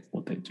what they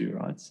do,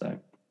 right? So.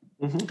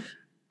 Mm-hmm.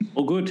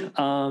 All good.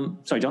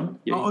 Sorry, John.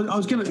 I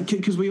was going to,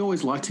 because we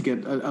always like to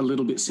get a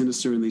little bit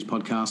sinister in these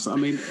podcasts. I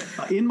mean,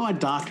 in my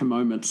darker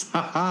moments,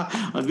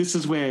 this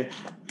is where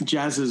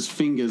Jazz's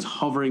fingers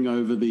hovering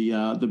over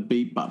the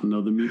beep button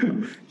or the mute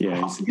button.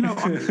 Yeah.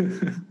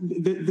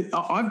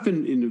 I've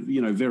been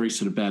in a very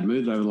sort of bad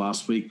mood over the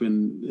last week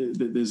when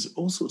there's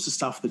all sorts of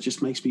stuff that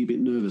just makes me a bit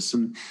nervous,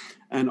 and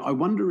I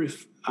wonder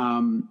if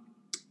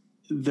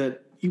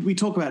that we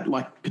talk about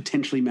like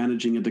potentially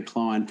managing a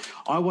decline.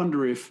 I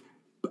wonder if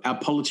our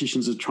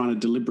politicians are trying to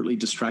deliberately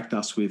distract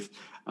us with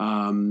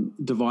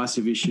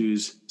divisive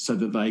issues so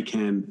that they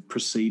can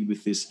proceed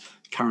with this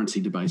currency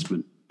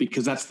debasement,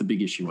 because that's the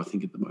big issue, I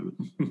think, at the moment.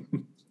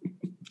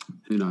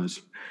 Who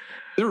knows?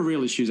 There are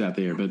real issues out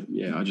there, but,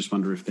 yeah, I just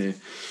wonder if they're...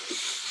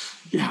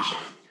 Yeah.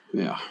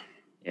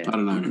 I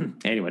don't know.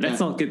 Anyway, let's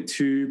not get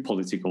too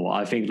political.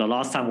 I think the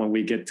last time when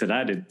we get to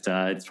that,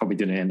 it's probably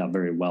didn't end up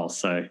very well,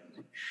 so...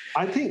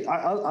 I think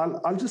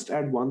I'll just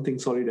add one thing.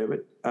 Sorry,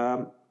 David.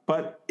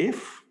 But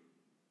if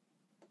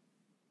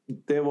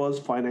there was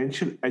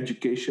financial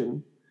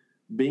education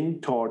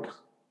being taught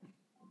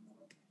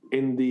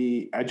in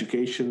the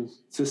education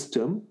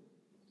system,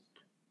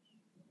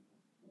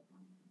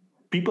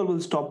 people will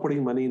stop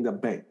putting money in the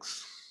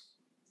banks.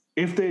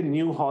 If they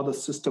knew how the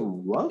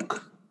system works,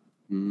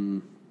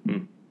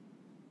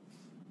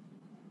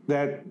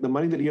 that the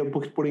money that you're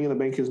putting in the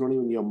bank is not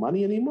even your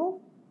money anymore.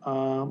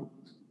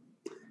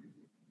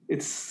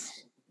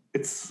 It's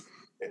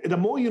the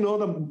more you know,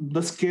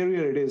 the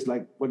scarier it is,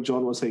 like what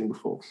John was saying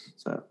before.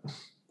 So,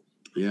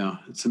 yeah,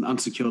 it's an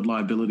unsecured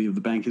liability of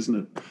the bank, isn't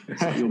it?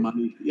 It's not your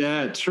money.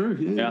 Yeah, it's true.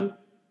 Yeah.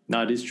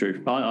 No, it is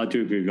true. I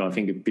do agree with you. I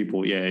think if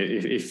people,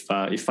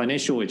 if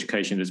financial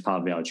education is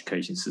part of our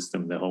education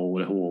system, the whole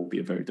will be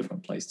a very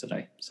different place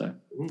today. So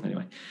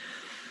anyway,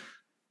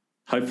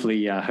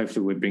 hopefully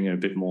we're bringing a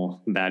bit more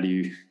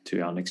value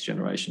to our next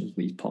generation with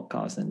these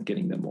podcasts and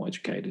getting them more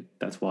educated.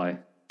 That's why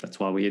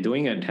we are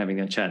doing it and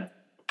having a chat.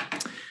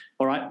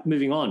 All right,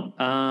 moving on.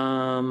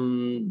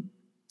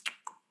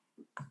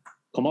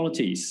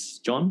 Commodities,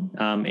 John.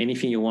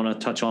 Anything you want to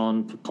touch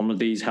on?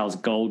 Commodities, how's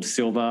gold,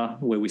 silver,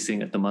 where we're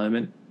seeing at the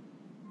moment?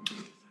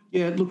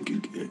 Yeah, look,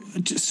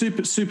 just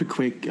super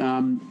quick,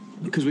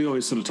 because we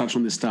always sort of touch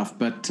on this stuff,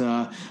 but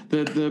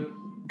the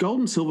gold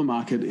and silver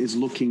market is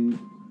looking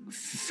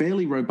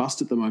fairly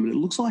robust at the moment. It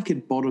looks like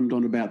it bottomed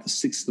on about the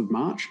 6th of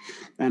March,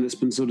 and it's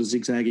been sort of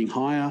zigzagging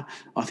higher.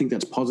 I think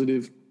that's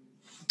positive.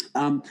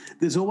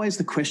 There's always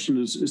the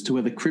question as to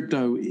whether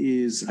crypto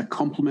is a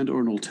complement or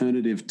an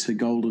alternative to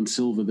gold and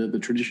silver, the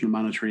traditional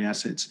monetary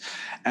assets.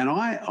 And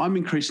I'm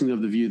increasingly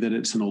of the view that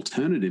it's an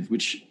alternative,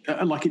 which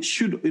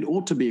it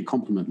ought to be a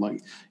complement.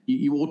 Like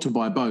you ought to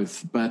buy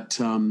both, but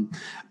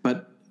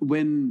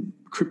when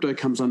crypto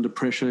comes under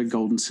pressure,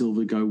 gold and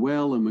silver go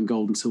well, and when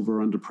gold and silver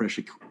are under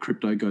pressure,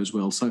 crypto goes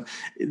well. So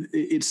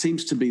it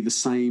seems to be the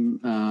same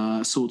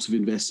sorts of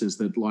investors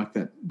that like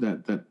that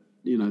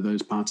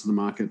those parts of the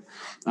market.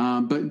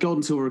 But gold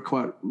and silver are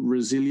quite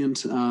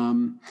resilient.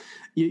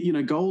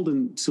 Gold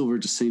and silver are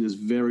just seen as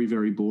very,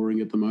 very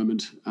boring at the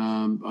moment.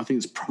 I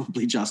think it's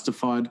probably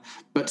justified.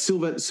 But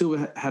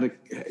silver had a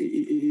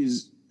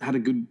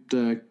good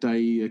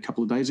day a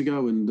couple of days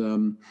ago,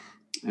 and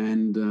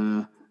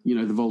the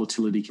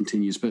volatility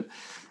continues. But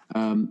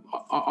I'm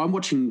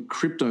watching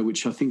crypto,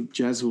 which I think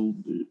Jazz will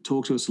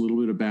talk to us a little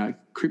bit about.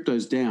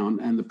 Crypto's down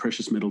and the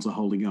precious metals are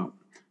holding up.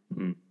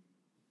 Mm-hmm.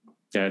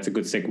 Yeah, it's a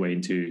good segue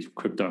into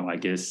crypto, I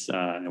guess.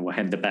 And we'll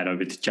hand the bat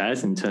over to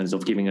Jazz in terms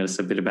of giving us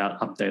a bit about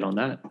update on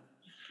that.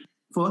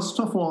 First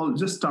of all,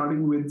 just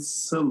starting with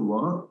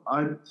silver,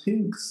 I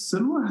think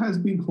silver has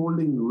been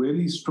holding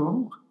really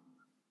strong.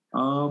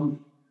 And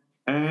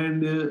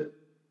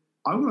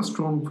I've got a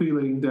strong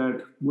feeling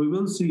that we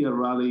will see a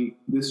rally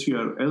this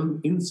year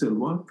in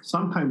silver,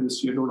 sometime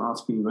this year, don't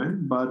ask me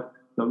when, but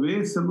the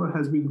way silver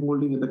has been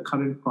holding at the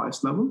current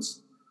price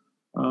levels,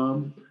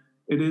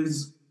 it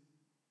is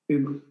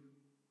in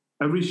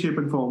every shape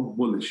and form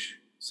bullish.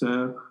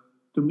 So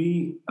to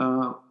me,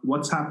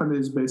 what's happened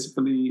is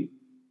basically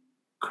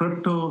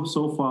crypto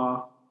so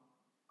far,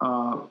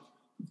 last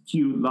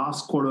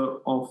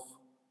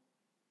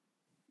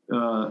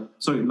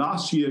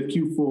year,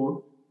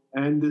 Q4,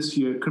 and this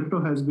year,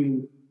 crypto has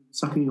been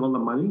sucking all the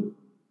money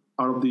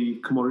out of the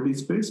commodity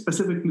space,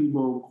 specifically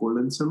more gold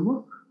and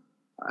silver.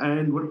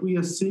 And what we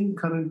are seeing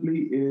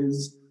currently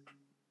is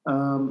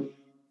that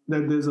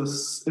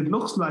it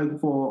looks like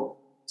for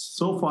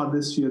so far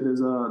this year,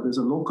 there's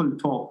a local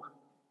talk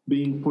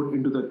being put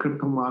into the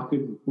crypto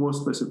market, more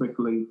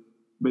specifically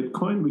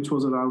Bitcoin, which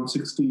was around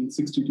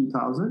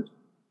 62,000.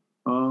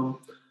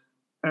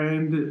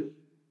 And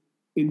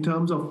in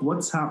terms of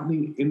what's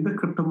happening in the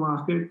crypto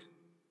market,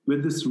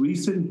 with this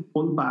recent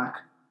pullback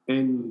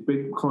in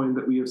Bitcoin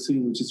that we have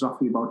seen, which is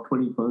roughly about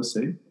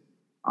 20%,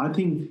 I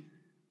think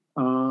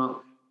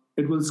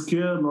it will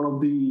scare a lot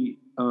of the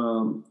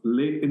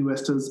late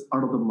investors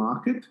out of the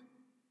market.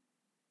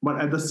 But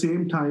at the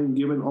same time,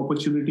 give an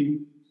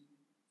opportunity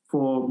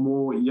for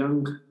more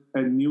young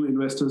and new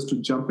investors to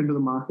jump into the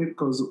market,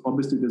 because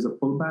obviously there's a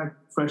pullback.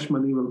 Fresh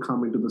money will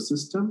come into the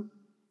system.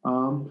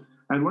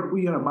 And what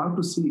we are about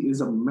to see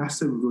is a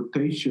massive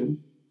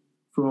rotation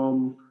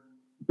from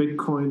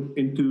Bitcoin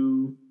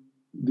into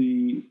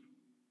the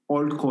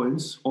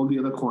altcoins, all the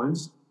other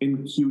coins,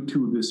 in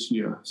Q2 this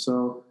year.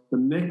 So the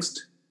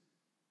next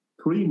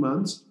 3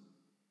 months,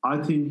 I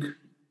think,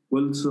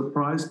 will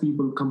surprise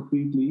people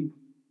completely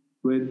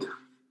with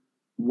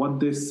what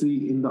they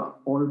see in the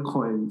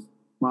altcoin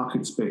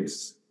market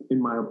space,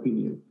 in my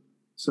opinion.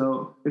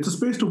 So it's a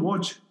space to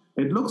watch.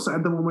 It looks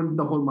at the moment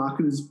the whole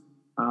market is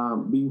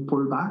being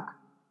pulled back,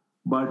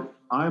 but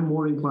I'm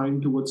more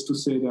inclined towards to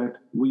say that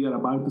we are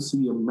about to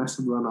see a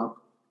massive run up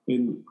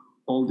in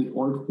all the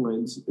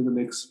altcoins in the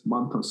next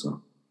month or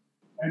so.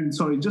 And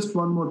sorry, just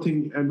one more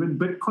thing. And with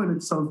Bitcoin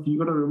itself, you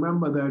got to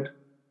remember that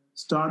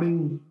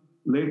starting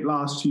late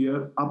last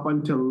year up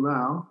until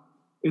now,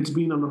 it's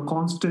been on a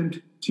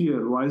constant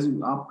tier,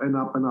 rising up and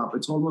up and up.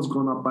 It's almost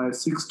gone up by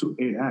 6 to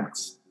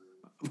 8x.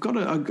 I've got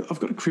a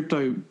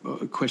crypto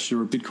question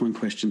or a Bitcoin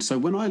question. So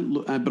when I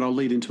look, but I'll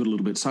lead into it a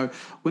little bit. So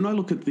when I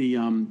look at the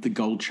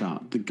gold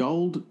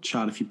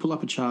chart, if you pull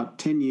up a chart,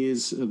 10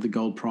 years of the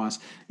gold price,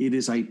 it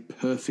is a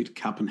perfect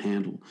cup and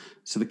handle.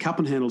 So the cup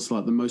and handle is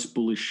like the most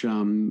bullish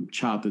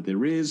chart that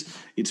there is.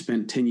 It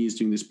spent 10 years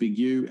doing this big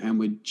U, and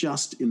we're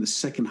just in the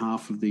second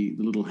half of the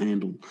little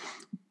handle.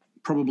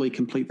 Probably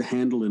complete the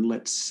handle in,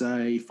 let's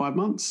say, 5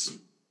 months.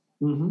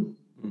 Mm-hmm.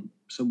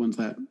 So when's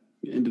that?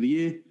 End of the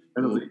year?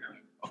 End of the year.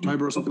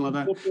 October or something like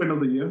that. End of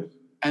the year.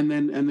 And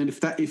then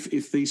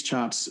if these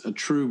charts are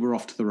true, we're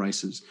off to the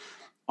races.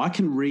 I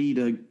can read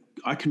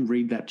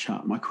that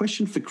chart. My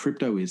question for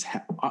crypto is,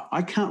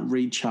 I can't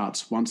read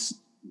charts once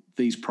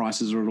these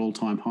prices are at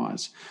all-time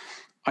highs.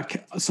 I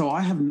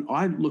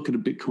look at a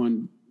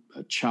Bitcoin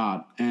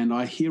chart and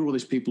I hear all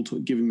these people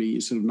giving me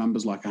sort of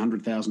numbers like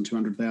 100,000,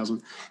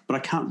 200,000, but I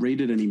can't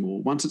read it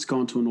anymore. Once it's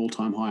gone to an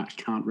all-time high, I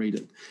can't read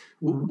it.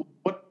 Mm-hmm.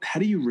 How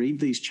do you read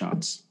these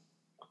charts?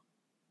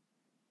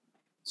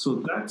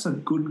 So that's a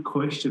good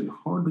question.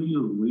 How do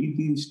you read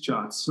these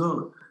charts?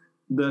 So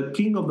the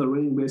king of the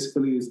ring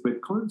basically is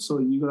Bitcoin. So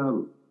you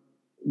gotta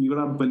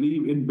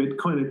believe in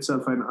Bitcoin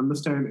itself and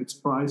understand its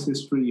price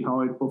history,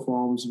 how it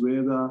performs,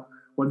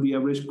 what the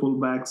average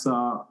pullbacks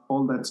are,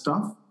 all that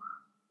stuff.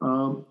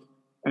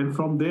 And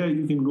from there,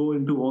 you can go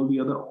into all the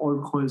other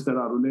altcoins that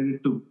are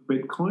related to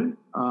Bitcoin.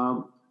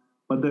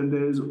 But then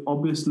there's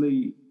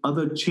obviously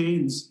other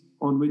chains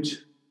on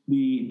which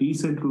the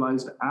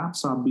decentralized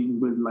apps are being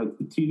built, like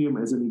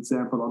Ethereum as an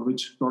example, on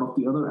which a lot of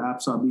the other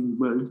apps are being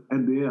built,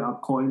 and there are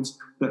coins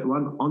that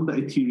run on the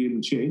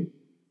Ethereum chain.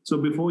 So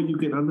before you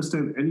can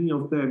understand any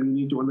of them, you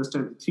need to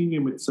understand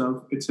Ethereum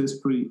itself, its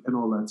history, and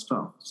all that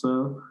stuff.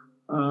 So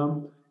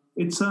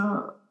it's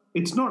not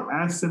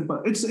as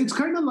simple. It's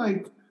kind of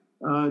like,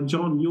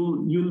 John,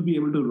 you'll be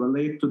able to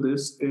relate to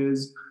this,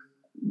 is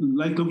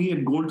like looking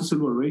at gold to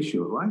silver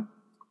ratio, right?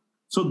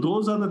 So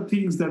those are the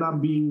things that are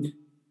being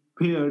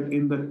paired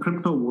in the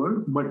crypto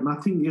world, but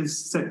nothing is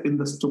set in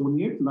the stone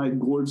yet, like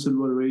gold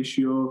silver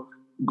ratio,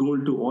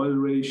 gold to oil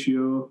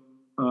ratio,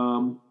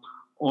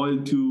 oil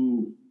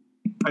to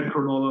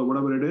petrodollar,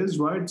 whatever it is,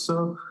 right?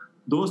 So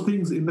those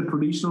things in the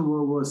traditional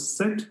world were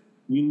set.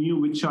 You knew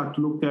which chart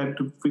to look at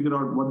to figure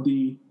out what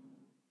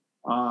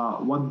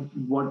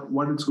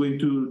it's going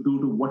to do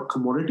to what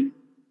commodity.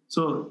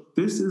 So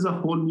this is a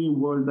whole new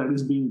world that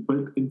is being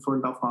built in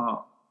front of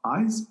our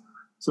eyes.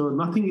 So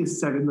nothing is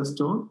set in the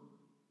stone.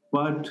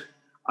 But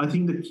I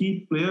think the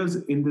key players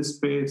in this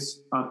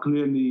space are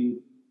clearly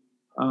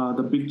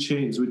the big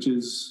chains, which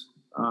is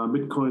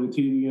Bitcoin,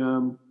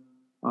 Ethereum,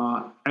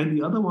 and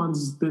the other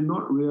ones, they're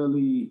not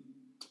really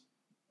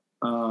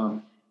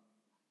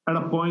at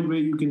a point where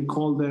you can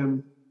call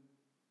them,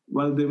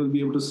 well, they will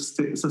be able to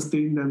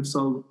sustain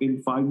themselves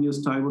in 5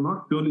 years' time or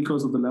not, purely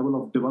because of the level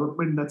of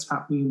development that's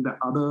happening in the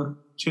other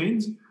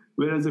chains.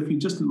 Whereas if you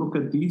just look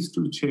at these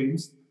two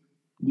chains,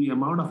 the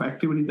amount of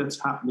activity that's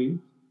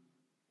happening,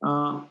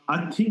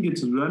 I think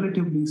it's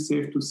relatively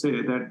safe to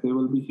say that they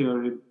will be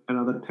here in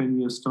another 10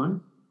 years'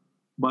 time,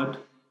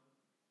 but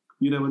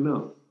you never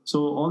know.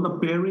 So all the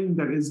pairing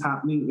that is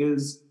happening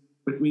is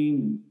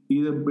between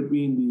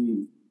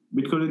the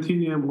Bitcoin,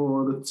 Ethereum,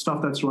 or the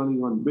stuff that's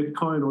running on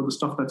Bitcoin, or the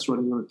stuff that's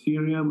running on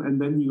Ethereum, and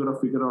then you got to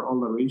figure out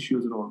all the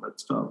ratios and all that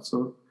stuff.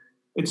 So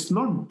it's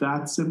not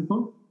that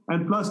simple.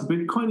 And plus,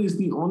 Bitcoin is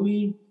the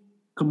only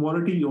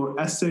commodity or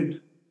asset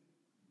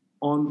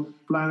on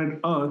planet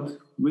Earth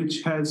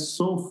which has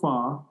so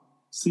far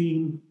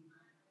seen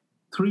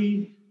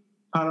 3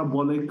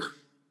 parabolic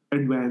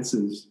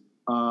advances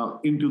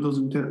in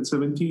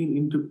 2013,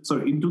 in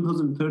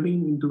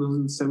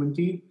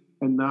 2017,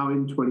 and now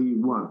in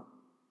 21.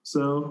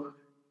 So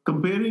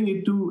comparing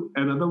it to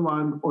another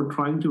one or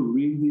trying to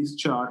read this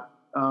chart,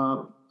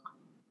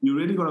 you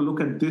really got to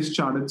look at this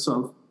chart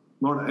itself,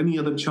 not any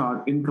other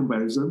chart in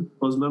comparison,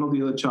 because none of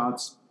the other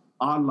charts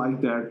are like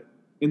that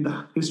in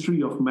the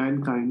history of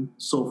mankind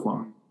so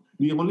far.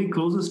 The only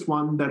closest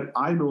one that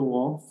I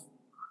know of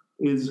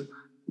is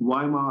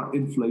Weimar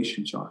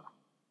inflation chart.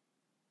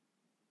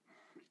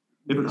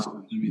 If it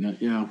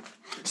Yeah.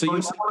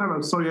 So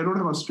sorry, I don't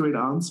have a straight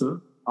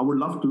answer. I would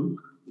love to,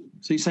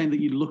 So you're saying that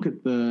you look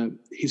at the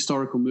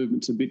historical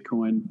movements of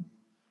Bitcoin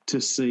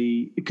to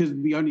see, because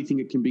the only thing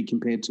it can be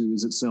compared to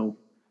is itself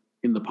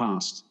in the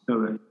past.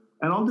 Correct.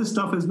 And all this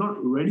stuff is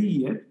not ready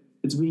yet.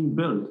 It's being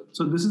built.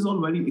 So this is all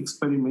very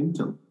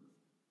experimental.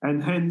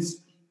 And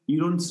hence,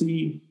 you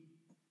see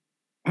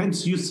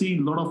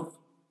a lot of,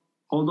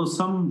 although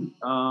some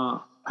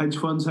hedge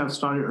funds have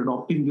started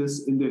adopting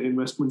this in their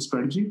investment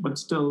strategy, but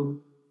still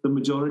the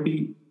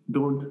majority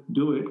don't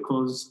do it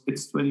because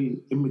it's very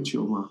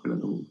immature market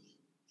at the moment.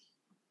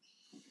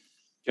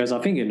 Because I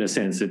think in a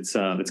sense it's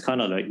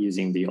kind of like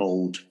using the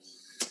old,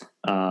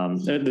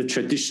 the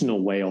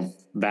traditional way of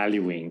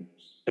valuing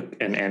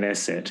an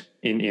asset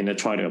in a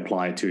try to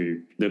apply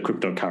to the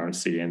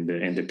cryptocurrency and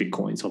the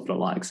Bitcoins of the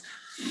likes,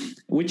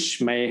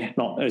 which may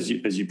not, as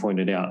you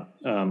pointed out,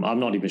 I'm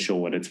not even sure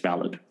whether it's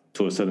valid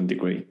to a certain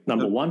degree.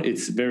 Number one,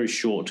 it's very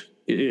short.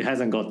 It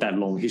hasn't got that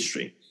long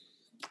history.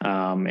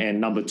 And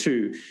number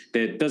two,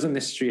 there doesn't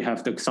necessarily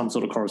have some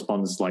sort of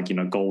correspondence like,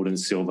 gold and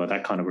silver,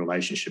 that kind of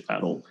relationship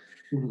at all.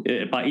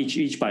 Mm-hmm. But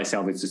each by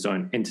itself is its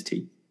own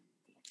entity.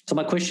 So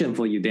my question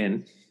for you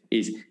then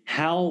is,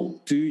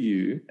 how do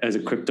you, as a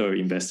crypto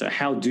investor,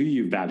 how do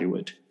you value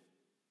it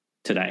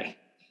today?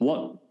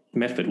 What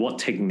method, what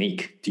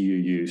technique do you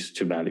use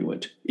to value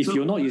it if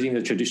you're not using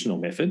the traditional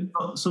method?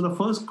 So the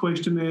first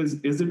question is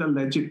it a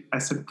legit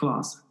asset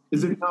class?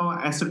 Is it now an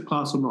asset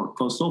class or not?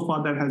 Because so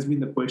far that has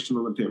been the question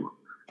on the table.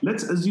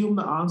 Let's assume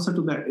the answer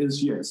to that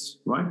is yes,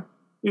 right?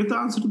 If the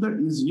answer to that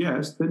is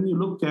yes, then you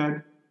look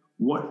at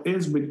what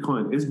is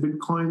Bitcoin? Is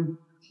Bitcoin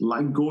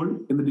like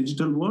gold in the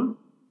digital world?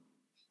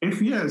 If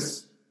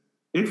yes,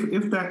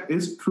 if that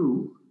is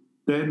true,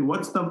 then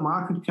what's the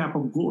market cap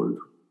of gold?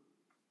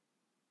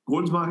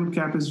 Gold's market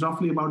cap is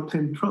roughly about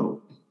 10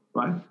 trillion,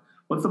 right?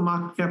 What's the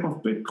market cap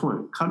of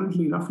Bitcoin?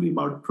 Currently, roughly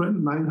about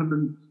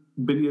 900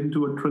 billion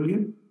to a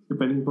trillion,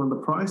 depending upon the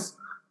price.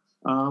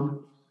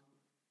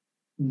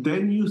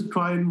 Then you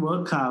try and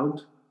work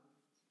out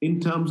in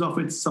terms of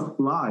its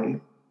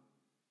supply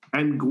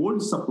and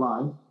gold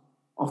supply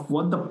of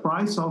what the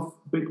price of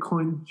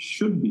Bitcoin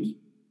should be,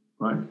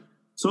 right?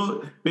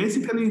 So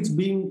basically, it's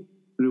being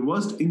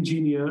reversed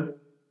engineered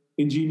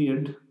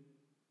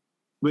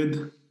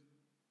with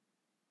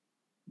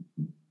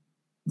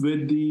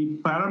the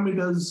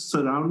parameters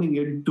surrounding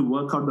it to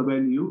work out the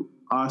value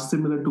are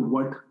similar to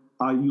what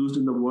are used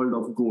in the world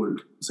of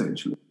gold,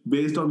 essentially.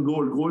 Based on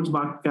gold's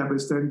market cap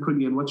is 10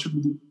 trillion. What should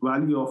be the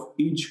value of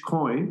each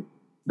coin?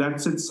 That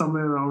sits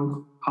somewhere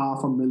around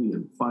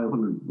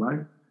 500,000,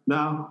 right?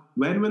 Now,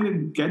 when will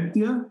it get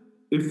there?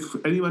 If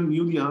anyone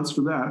knew the answer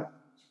to that,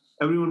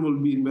 everyone will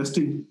be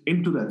investing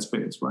into that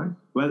space, right?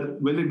 Well,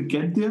 will it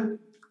get there?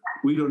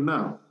 We don't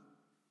know.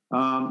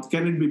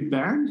 Can it be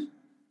banned?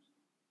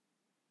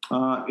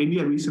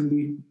 India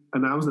recently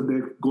announced that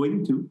they're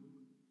going to.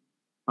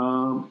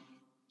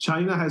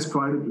 China has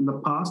tried it in the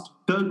past.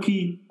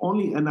 Turkey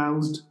only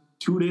announced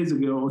 2 days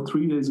ago or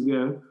 3 days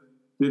ago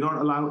they're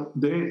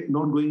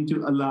not going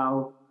to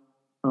allow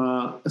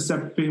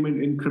accept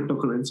payment in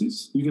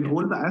cryptocurrencies. You can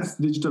hold the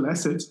digital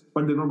assets,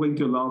 but they're not going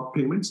to allow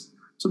payments.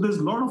 So there's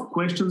a lot of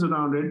questions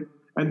around it,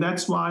 and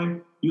that's why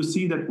you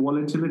see that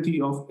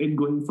volatility of it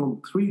going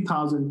from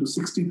 3,000 to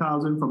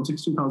 60,000, from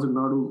 60,000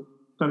 now to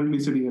currently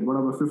sitting at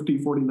whatever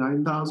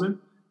 49,000.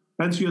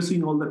 Hence, you're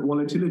seeing all that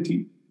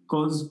volatility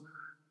because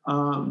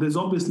there's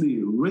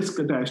obviously risk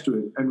attached to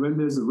it, and when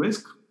there's a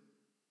risk,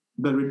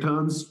 the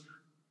returns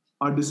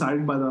are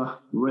decided by the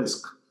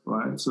risk,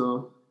 right?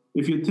 So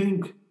if you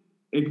think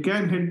it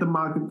can hit the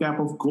market cap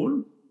of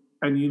gold,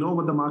 and you know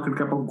what the market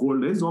cap of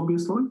gold is,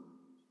 obviously,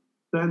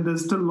 then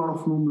there's still a lot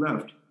of room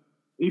left.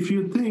 If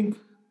you think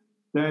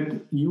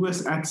that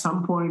US at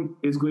some point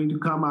is going to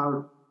come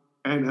out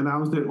and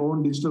announce their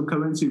own digital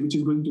currency, which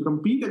is going to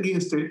compete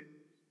against it,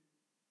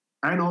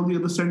 and all the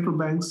other central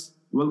banks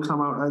will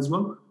come out as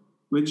well,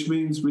 which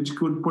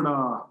could put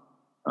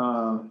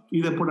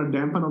either put a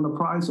dampen on the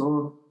price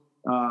or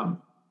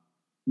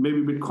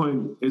maybe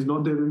Bitcoin is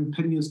not there in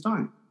 10 years'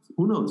 time.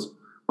 Who knows?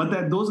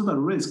 But those are the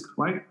risks,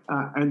 right?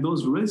 And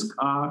those risks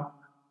are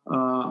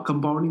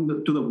compounding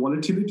to the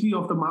volatility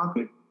of the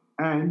market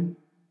and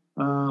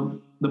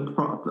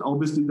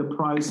obviously the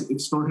price.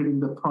 It's not hitting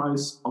the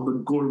price of the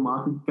gold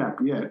market cap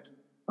yet.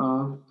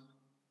 But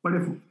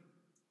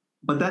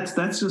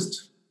that's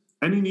just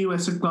any new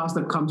asset class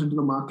that comes into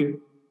the market.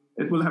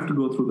 It will have to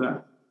go through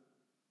that.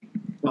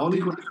 The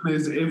only question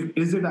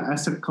is it an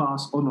asset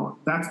class or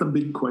not? That's the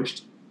big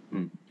question.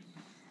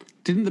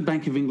 Didn't the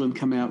Bank of England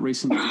come out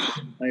recently?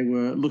 They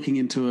were looking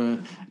into a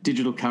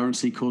digital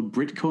currency called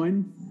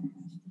Britcoin.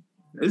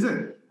 Is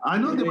it? I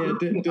know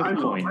I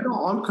know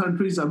all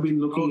countries have been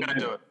looking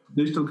at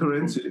digital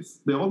currencies.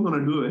 They're all going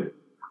to do it.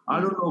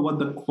 I don't know what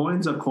the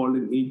coins are called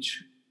in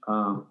each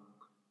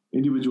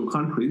individual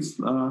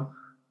countries,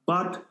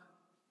 but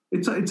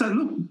it's a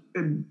look.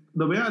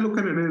 The way I look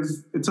at it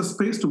is, it's a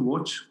space to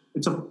watch.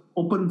 It's an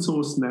open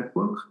source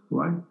network,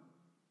 right?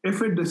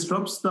 If it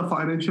disrupts the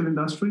financial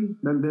industry,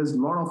 then there's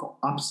a lot of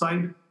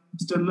upside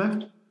still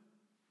left.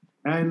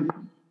 And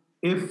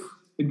if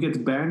it gets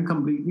banned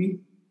completely,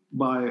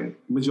 by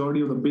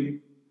majority of the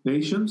big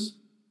nations,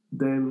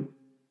 then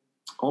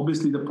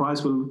obviously the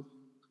price will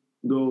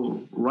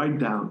go right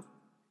down.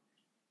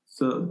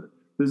 So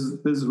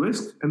there's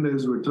risk and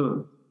there's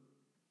return.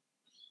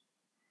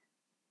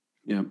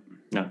 Yeah.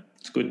 No,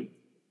 it's good.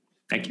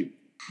 Thank you.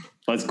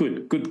 So it's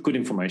good. Good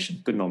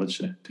information. Good knowledge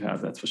to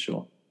have, that's for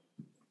sure.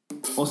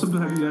 Awesome to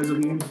have you guys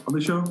again on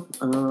the show.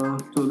 To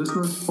the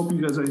listeners, hope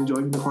you guys are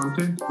enjoying the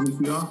content. And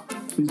if you are,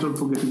 please don't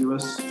forget to give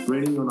us a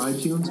rating on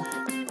iTunes.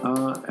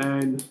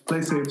 And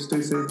play safe,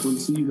 stay safe. We'll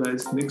see you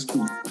guys next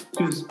week.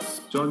 Cheers.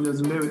 John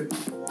David.